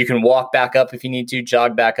you can walk back up if you need to,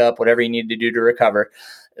 jog back up, whatever you need to do to recover.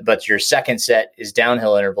 But your second set is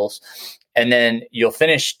downhill intervals. And then you'll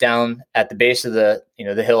finish down at the base of the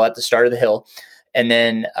hill at the start of the hill, and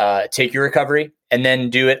then take your recovery and then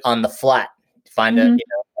do it on the flat. Find a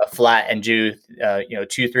flat and do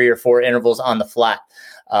 2, 3, or 4 intervals on the flat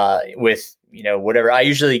with whatever. I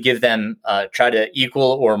usually give them try to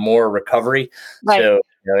equal or more recovery. Right. So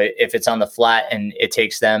if it's on the flat and it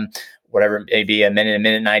takes them whatever, maybe a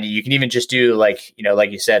minute 90. You can even just do like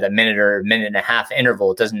you said, a minute or a minute and a half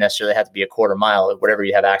interval. It doesn't necessarily have to be a quarter mile, whatever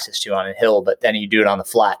you have access to on a hill, but then you do it on the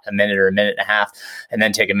flat, a minute or a minute and a half, and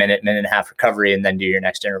then take a minute and a half recovery, and then do your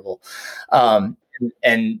next interval.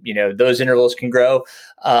 And those intervals can grow.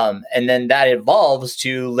 And then that evolves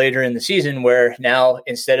to later in the season, where now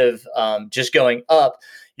instead of just going up,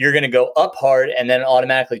 you're going to go up hard and then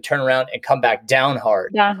automatically turn around and come back down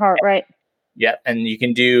hard. Down hard, right. Yeah. And you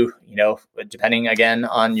can do, depending again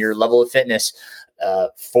on your level of fitness,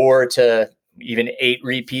 4 to even 8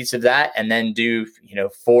 repeats of that. And then do,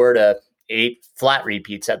 4 to 8 flat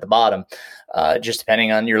repeats at the bottom, just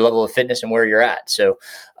depending on your level of fitness and where you're at. So,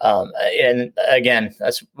 and again,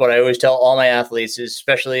 that's what I always tell all my athletes, is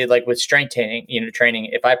especially like with strength training,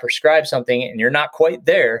 if I prescribe something and you're not quite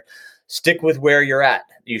there, stick with where you're at.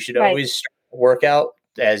 You should always work out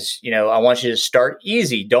as, I want you to start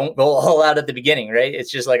easy. Don't go all out at the beginning, right?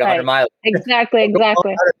 It's just like 100 miles. Exactly. At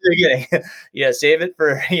the beginning. Save it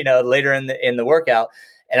for, later in the workout.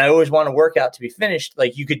 And I always want a workout to be finished.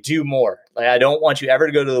 Like, you could do more. Like, I don't want you ever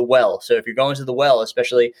to go to the well. So if you're going to the well,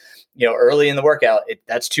 especially, early in the workout,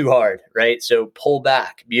 that's too hard, right? So pull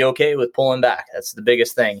back, be okay with pulling back. That's the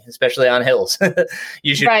biggest thing, especially on hills.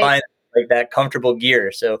 You should Right. find like that comfortable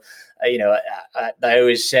gear. So, I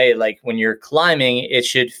always say, like, when you're climbing, it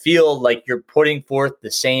should feel like you're putting forth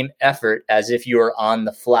the same effort as if you were on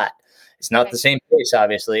the flat. It's not the same pace,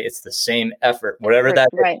 obviously. It's the same effort, whatever that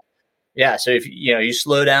is. Right. Yeah. So if you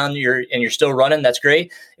slow down, you're still running, that's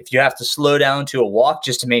great. If you have to slow down to a walk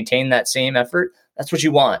just to maintain that same effort, that's what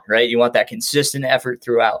you want, right? You want that consistent effort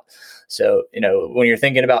throughout. So, when you're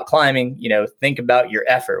thinking about climbing, think about your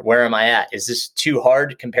effort. Where am I at? Is this too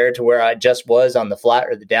hard compared to where I just was on the flat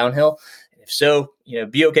or the downhill? If so,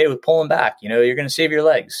 be okay with pulling back. You're going to save your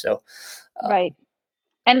legs. So, Right.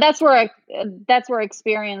 And that's where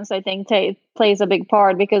experience, I think, plays a big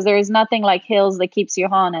part, because there is nothing like hills that keeps you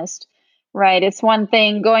honest, right? It's one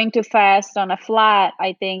thing going too fast on a flat.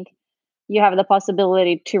 I think you have the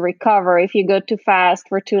possibility to recover. If you go too fast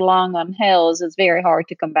for too long on hills, it's very hard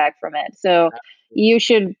to come back from it. So you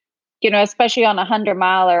should, especially on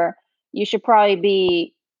 100-miler, you should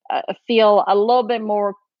probably feel a little bit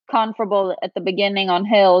more comfortable at the beginning on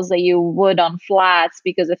hills that you would on flats,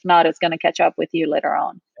 because if not, it's going to catch up with you later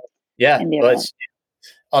on yeah, in the but event.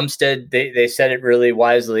 Umstead, they said it really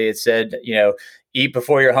wisely. It said, eat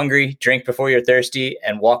before you're hungry, drink before you're thirsty,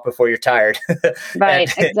 and walk before you're tired. And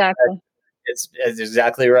Right, exactly. it's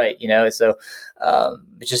exactly right. So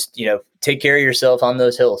just, take care of yourself on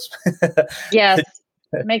those hills. Yes,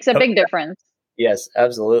 makes a big difference. Yes,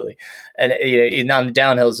 absolutely. And even on the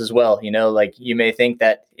downhills as well, like, you may think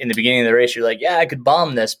that in the beginning of the race, you're like, yeah, I could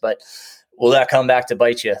bomb this, but will that come back to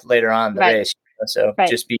bite you later on in the Right, race? So right.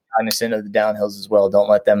 just be cognizant of the downhills as well. Don't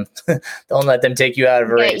let them, don't let them take you out of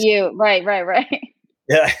a Get race. you. Right.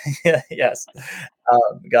 Yeah. Yes.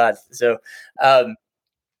 God. So,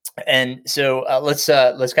 and so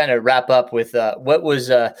let's kind of wrap up with what was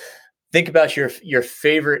think about your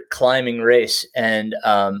favorite climbing race, and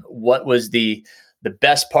what was the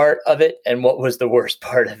best part of it and what was the worst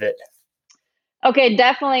part of it. Okay,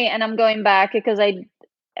 definitely. And I'm going back because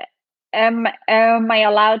am I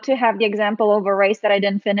allowed to have the example of a race that I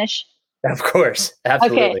didn't finish? Of course, Okay,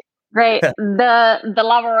 absolutely. great. The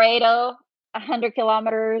Lavaredo, 100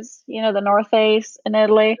 kilometers, the North Face in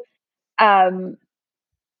Italy. Um,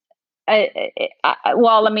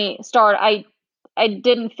 well, let me start. I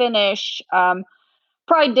didn't finish.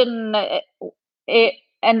 Probably didn't. It,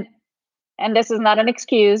 and this is not an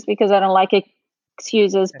excuse, because I don't like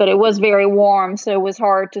excuses, but it was very warm, so it was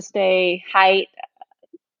hard to stay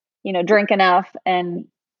drink enough and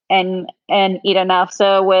eat enough.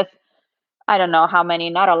 So with, I don't know how many,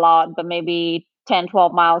 not a lot, but maybe 10,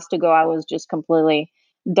 12 miles to go, I was just completely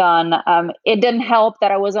done. It didn't help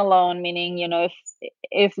that I was alone, meaning,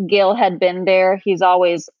 if Gil had been there, he's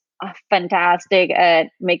always fantastic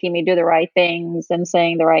at making me do the right things and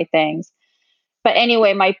saying the right things. But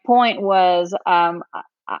anyway, my point was,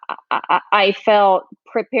 I felt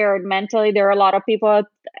prepared mentally. There are a lot of people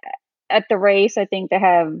at the race. I think they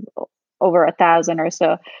have over 1,000 or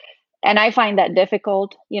so. And I find that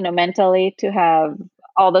difficult, mentally, to have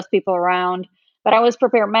all those people around. But I was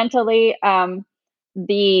prepared mentally.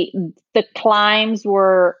 The climbs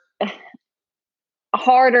were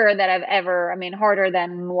harder than harder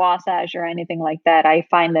than Wasatch or anything like that. I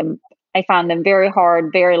found them very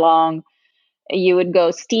hard, very long. You would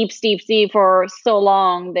go steep, steep, steep for so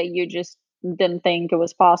long that you just didn't think it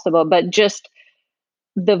was possible. But just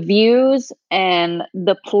the views and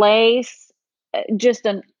the place, just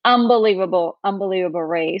an unbelievable, unbelievable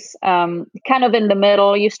race. Kind of in the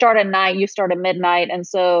middle. You start at night, you start at midnight, and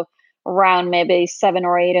so around maybe 7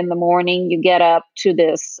 or 8 in the morning, you get up to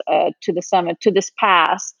the summit, to this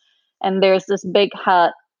pass, and there's this big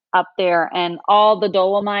hut up there, and all the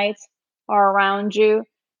Dolomites are around you.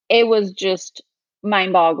 It was just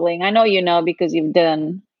mind-boggling. I know because you've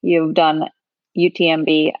done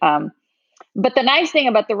UTMB. But the nice thing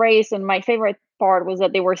about the race, and my favorite part, was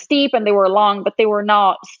that they were steep and they were long, but they were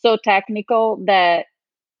not so technical that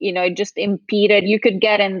it just impeded. You could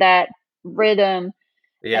get in that rhythm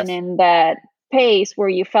and Yes. in that pace where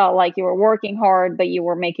you felt like you were working hard, but you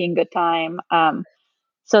were making good time.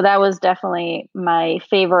 So that was definitely my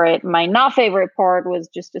favorite. My not favorite part was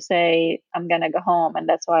just to say, I'm going to go home, and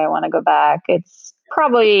that's why I want to go back. It's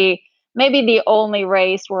probably maybe the only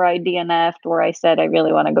race where I DNF'd, where I said I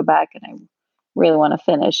really want to go back and I really want to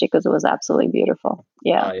finish, because it was absolutely beautiful.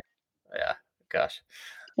 Yeah. Yeah. Yeah. Gosh,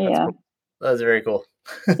 that's Yeah. cool. That's very cool.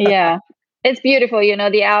 Yeah. It's beautiful,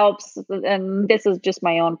 the Alps, and this is just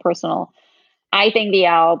my own personal I think the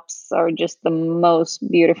Alps are just the most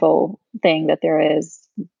beautiful thing that there is.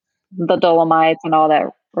 The Dolomites and all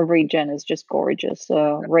that region is just gorgeous.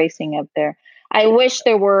 So racing up there. I wish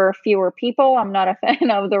there were fewer people. I'm not a fan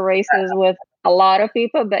of the races with a lot of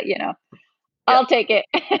people, but Yeah. I'll take it.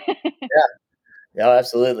 Yeah. No,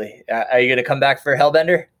 absolutely. Are you going to come back for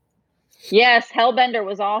Hellbender? Yes, Hellbender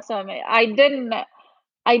was awesome. I didn't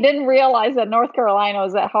realize that North Carolina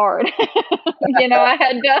was that hard. I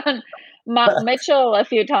had done Mount Mitchell a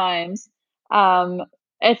few times.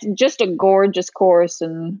 It's just a gorgeous course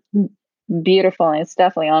and beautiful. And it's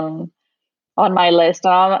definitely on my list.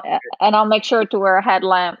 And I'll make sure to wear a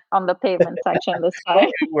headlamp on the pavement section this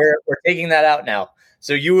time. We're taking that out now.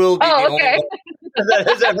 So you will be the only one that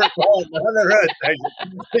has ever fallen on the road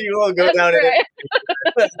section. You will go down it.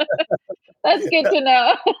 That's good to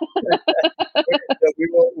know. So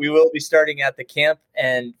we will be starting at the camp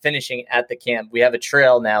and finishing at the camp. We have a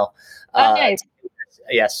trail now. Nice.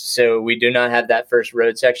 Yes. So we do not have that first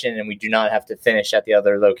road section, and we do not have to finish at the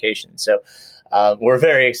other location. So we're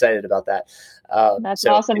very excited about that. That's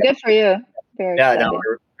awesome. Good for you. Very excited. No,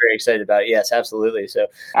 we're very excited about it. Yes, absolutely. So,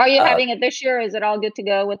 are you having it this year? Is it all good to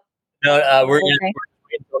go with? No, we're going to wait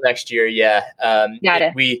until next year. Yeah. Got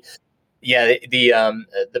it.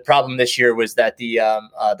 The problem this year was that the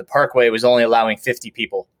Parkway was only allowing 50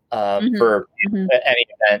 people for any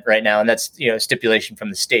event right now, and that's stipulation from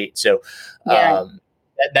the state. So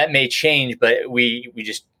that may change, but we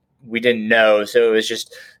didn't know. So it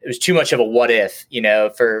was too much of a what if,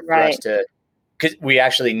 for us to, because we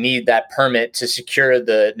actually need that permit to secure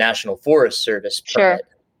the National Forest Service permit.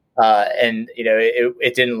 And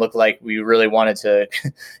it didn't look like we really wanted to,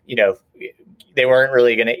 they weren't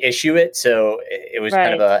really going to issue it. So it was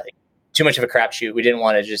kind of too much of a crapshoot. We didn't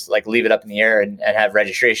want to just leave it up in the air and have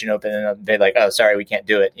registration open and they're like, oh, sorry, we can't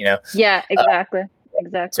do it. Yeah, exactly.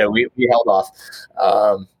 Exactly. So we held off.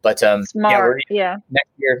 But smart.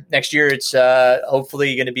 Next year it's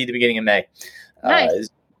hopefully going to be the beginning of May. Nice.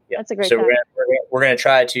 That's a great so time. we're going to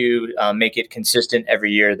try to make it consistent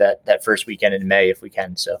every year that first weekend in May if we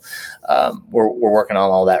can. So we're working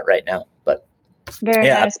on all that right now. But very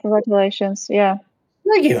nice. Congratulations. Yeah.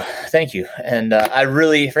 Thank you. And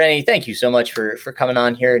Frannie, thank you so much for coming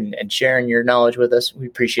on here and sharing your knowledge with us. We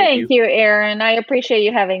appreciate you. Thank you, Aaron. I appreciate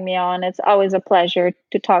you having me on. It's always a pleasure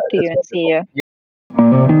to talk to you and see you.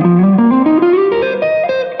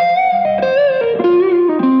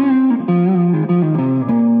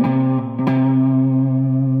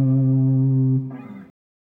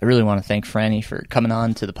 I really want to thank Frannie for coming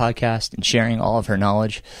on to the podcast and sharing all of her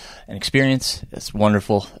knowledge and experience. It's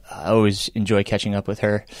wonderful. I always enjoy catching up with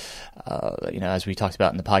her. As we talked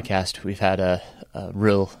about in the podcast, we've had a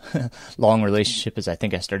real long relationship, as I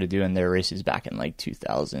think I started doing their races back in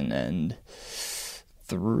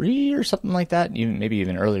 2003 or something like that, maybe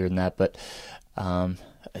even earlier than that. But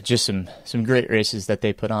just some great races that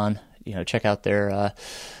they put on. Check out their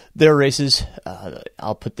races.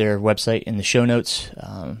 I'll put their website in the show notes.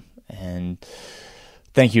 And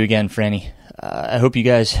thank you again, Frannie. I hope you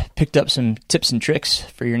guys picked up some tips and tricks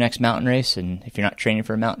for your next mountain race. And if you're not training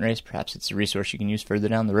for a mountain race, perhaps it's a resource you can use further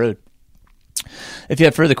down the road. If you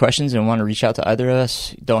have further questions and want to reach out to either of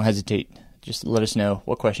us, don't hesitate. Just let us know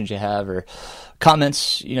what questions you have or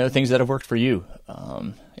comments, things that have worked for you.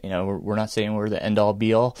 We're not saying we're the end all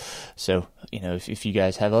be all. So, if you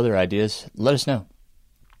guys have other ideas, let us know.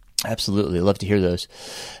 Absolutely. Love to hear those.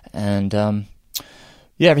 And,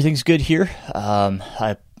 everything's good here.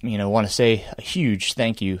 I want to say a huge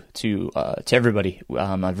thank you to everybody.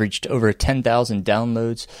 I've reached over 10,000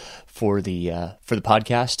 downloads for the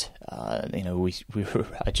podcast.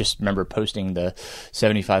 I just remember posting the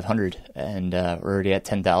 7,500 and we're already at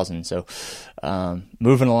 10,000. So,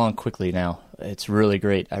 moving along quickly now. It's really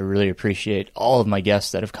great. I really appreciate all of my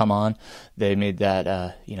guests that have come on. They made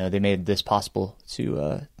that, they made this possible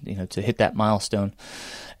to hit that milestone.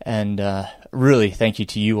 And really, thank you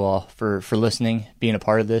to you all for listening, being a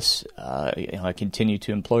part of this. I continue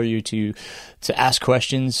to implore you to ask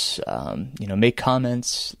questions, make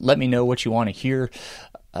comments, let me know what you want to hear.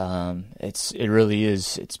 It really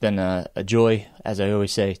is. It's been a joy, as I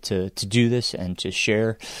always say, to do this and to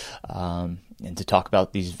share, and to talk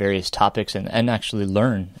about these various topics and actually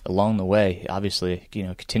learn along the way. Obviously,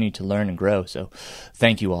 continue to learn and grow. So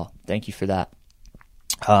thank you all. Thank you for that.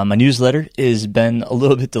 My newsletter has been a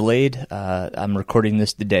little bit delayed. I'm recording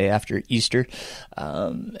this the day after Easter,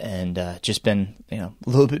 and just been a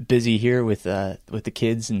little bit busy here with the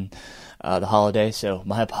kids and the holiday. So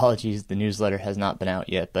my apologies. The newsletter has not been out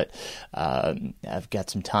yet, but I've got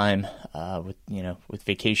some time with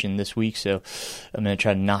vacation this week, so I'm going to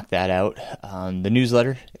try to knock that out. The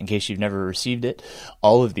newsletter, in case you've never received it,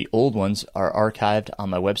 all of the old ones are archived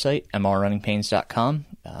on my website, mrrunningpains.com.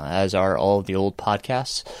 As are all of the old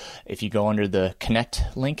podcasts. If you go under the Connect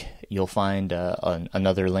link, you'll find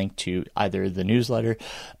another link to either the newsletter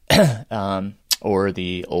or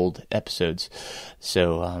the old episodes.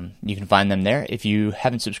 So you can find them there. If you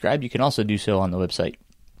haven't subscribed, you can also do so on the website.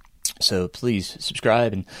 So please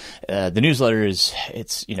subscribe. And the newsletter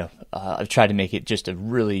I've tried to make it just a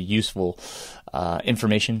really useful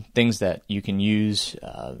information, things that you can use,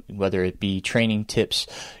 whether it be training tips,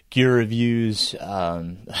 gear reviews,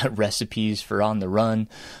 recipes for on the run,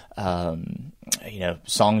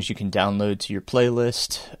 songs you can download to your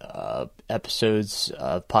playlist, episodes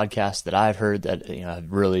of podcasts that I've heard that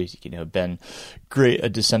have really been great, a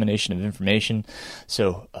dissemination of information.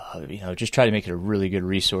 So just try to make it a really good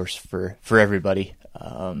resource for everybody.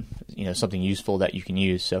 Something useful that you can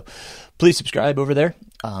use. So please subscribe over there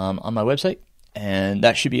on my website, and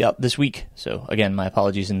that should be out this week. So again, my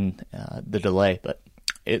apologies in the delay, but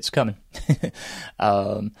it's coming.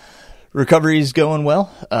 Recovery's going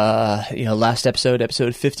well. Last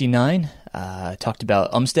episode 59, talked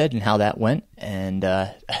about Umstead and how that went, and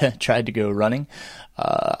tried to go running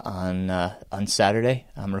on Saturday.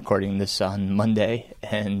 I'm recording this on Monday,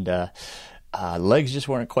 and legs just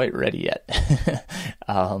weren't quite ready yet.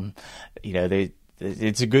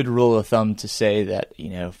 It's a good rule of thumb to say that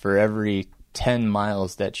for every 10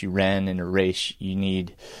 miles that you ran in a race, you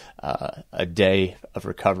need a day of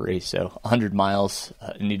recovery. So 100 miles,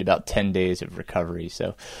 you need about 10 days of recovery.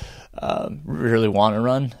 So really want to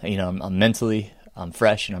run. I'm mentally, I'm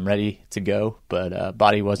fresh and I'm ready to go, but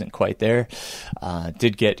body wasn't quite there.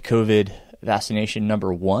 Did get COVID vaccination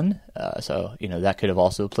number 1, so that could have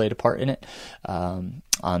also played a part in it.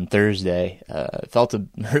 On Thursday, felt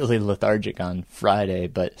really lethargic on Friday,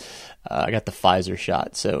 but I got the Pfizer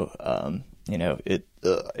shot, so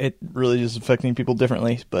it really is affecting people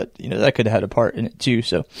differently, but that could have had a part in it too.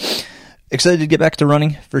 So excited to get back to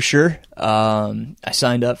running for sure. I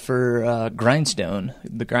signed up for Grindstone,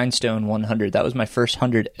 the Grindstone 100. That was my first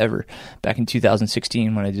 100 ever back in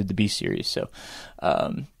 2016 when I did the B series. So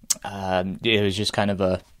it was just kind of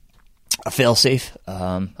a fail-safe.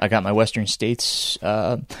 I got my Western States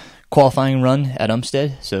qualifying run at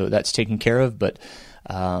Umstead, so that's taken care of. But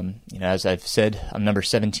as I've said, I'm number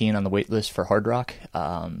 17 on the wait list for Hard Rock.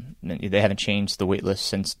 They haven't changed the wait list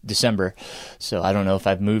since December, so I don't know if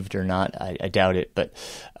I've moved or not. I doubt it, but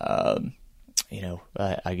I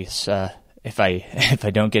guess if I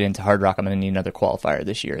don't get into Hard Rock, I'm going to need another qualifier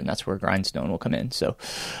this year, and that's where Grindstone will come in. So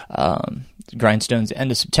Grindstone's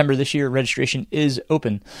end of September this year. Registration is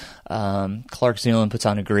open. Clark Zealand puts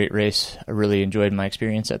on a great race. I really enjoyed my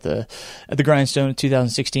experience at the Grindstone in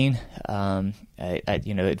 2016.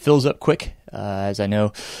 It fills up quick, as I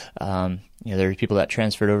know. There are people that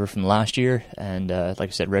transferred over from last year, and like I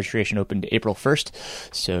said, registration opened April 1st.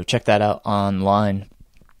 So check that out online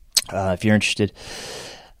if you're interested.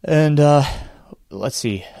 And let's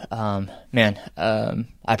see, I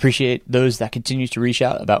appreciate those that continue to reach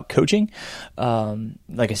out about coaching.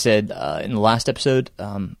 Like I said in the last episode,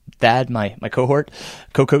 Thad, my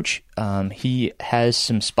co-coach, he has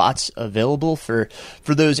some spots available for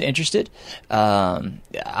those interested. I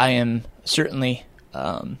am certainly,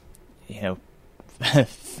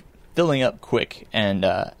 filling up quick, and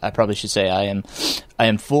I probably should say I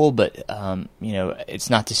am full, but it's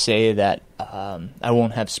not to say that I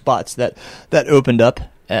won't have spots that opened up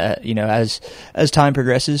as time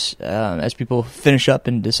progresses, as people finish up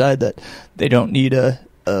and decide that they don't need a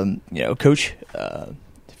coach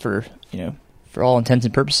for all intents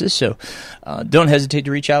and purposes. So don't hesitate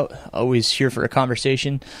to reach out. Always here for a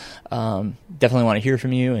conversation. Definitely want to hear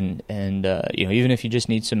from you, and even if you just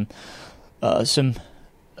need some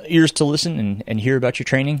ears to listen and hear about your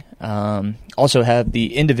training. Also have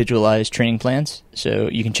the individualized training plans, so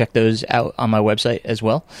you can check those out on my website as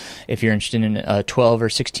well. If you're interested in a 12 or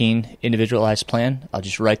 16 individualized plan, I'll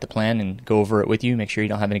just write the plan and go over it with you, make sure you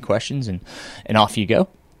don't have any questions, and off you go.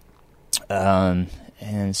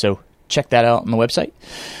 And so check that out on the website.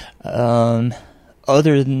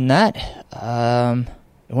 Other than that,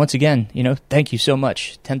 once again, thank you so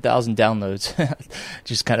much. 10,000 downloads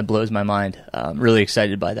just kind of blows my mind. I'm really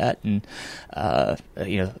excited by that. And,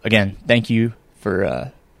 again, thank you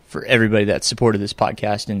for for everybody that supported this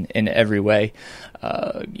podcast in every way.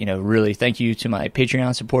 Really thank you to my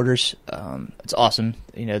Patreon supporters. It's awesome.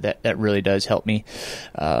 That really does help me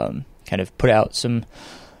kind of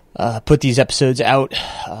put these episodes out.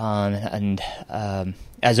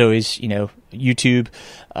 As always, YouTube,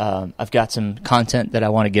 I've got some content that I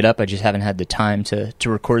want to get up. I just haven't had the time to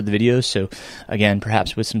record the videos. So again,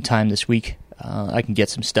 perhaps with some time this week, I can get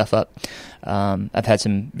some stuff up. I've had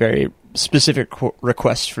some very specific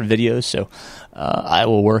requests for videos, so I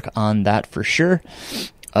will work on that for sure.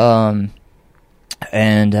 As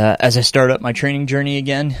I start up my training journey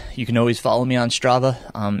again, you can always follow me on Strava.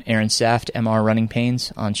 Aaron Saft, MR Running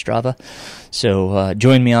Pains on Strava. So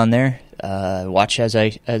join me on there. Watch as I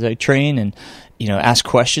train, and ask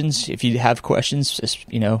questions if you have questions. Just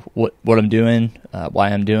what I'm doing, why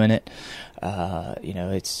I'm doing it.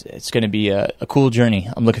 It's going to be a cool journey.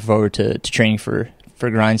 I'm looking forward to training for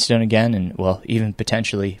Grindstone again, and even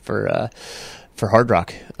potentially for Hard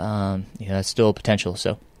Rock. That's still a potential.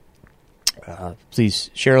 So please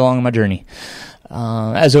share along on my journey.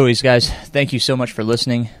 As always, guys, thank you so much for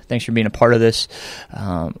listening. Thanks for being a part of this.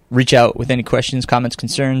 Reach out with any questions, comments,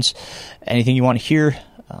 concerns, anything you want to hear.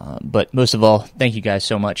 But most of all, thank you guys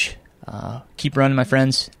so much. Keep running, my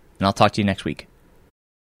friends, and I'll talk to you next week.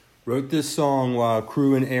 Wrote this song while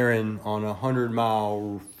crewing Aaron on a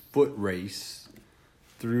 100-mile foot race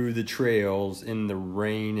through the trails in the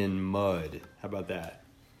rain and mud. How about that?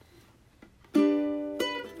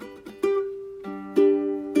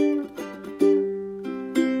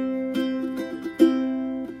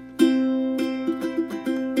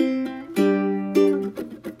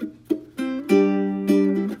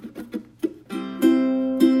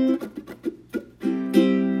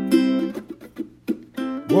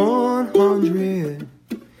 100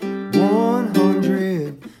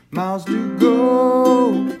 miles to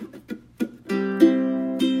go.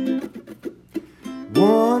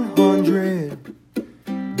 100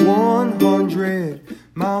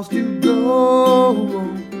 miles to go.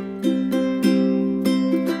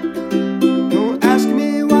 Don't ask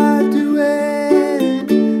me why I do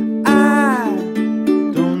it, I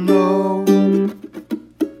don't know.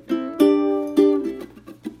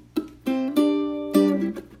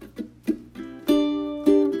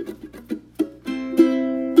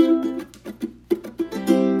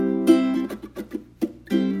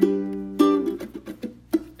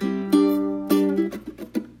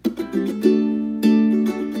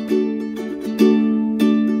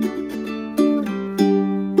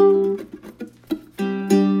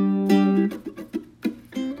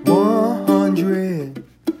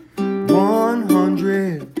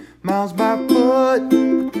 Miles by foot.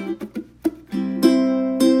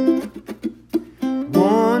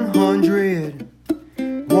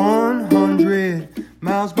 100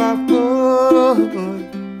 miles by foot.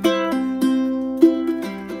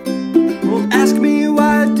 Don't ask me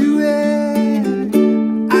why I do it,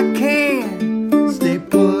 I can't stay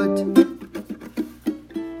put.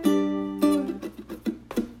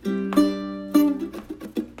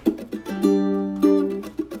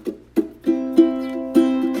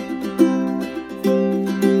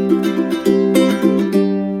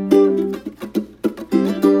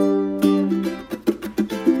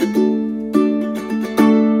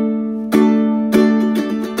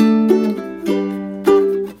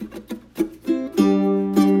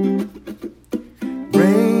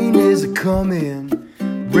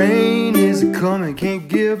 Rain is a coming, can't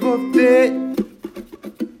give a fit.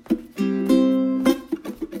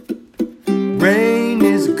 Rain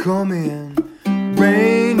is a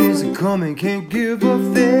coming, can't give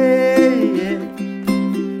a fit.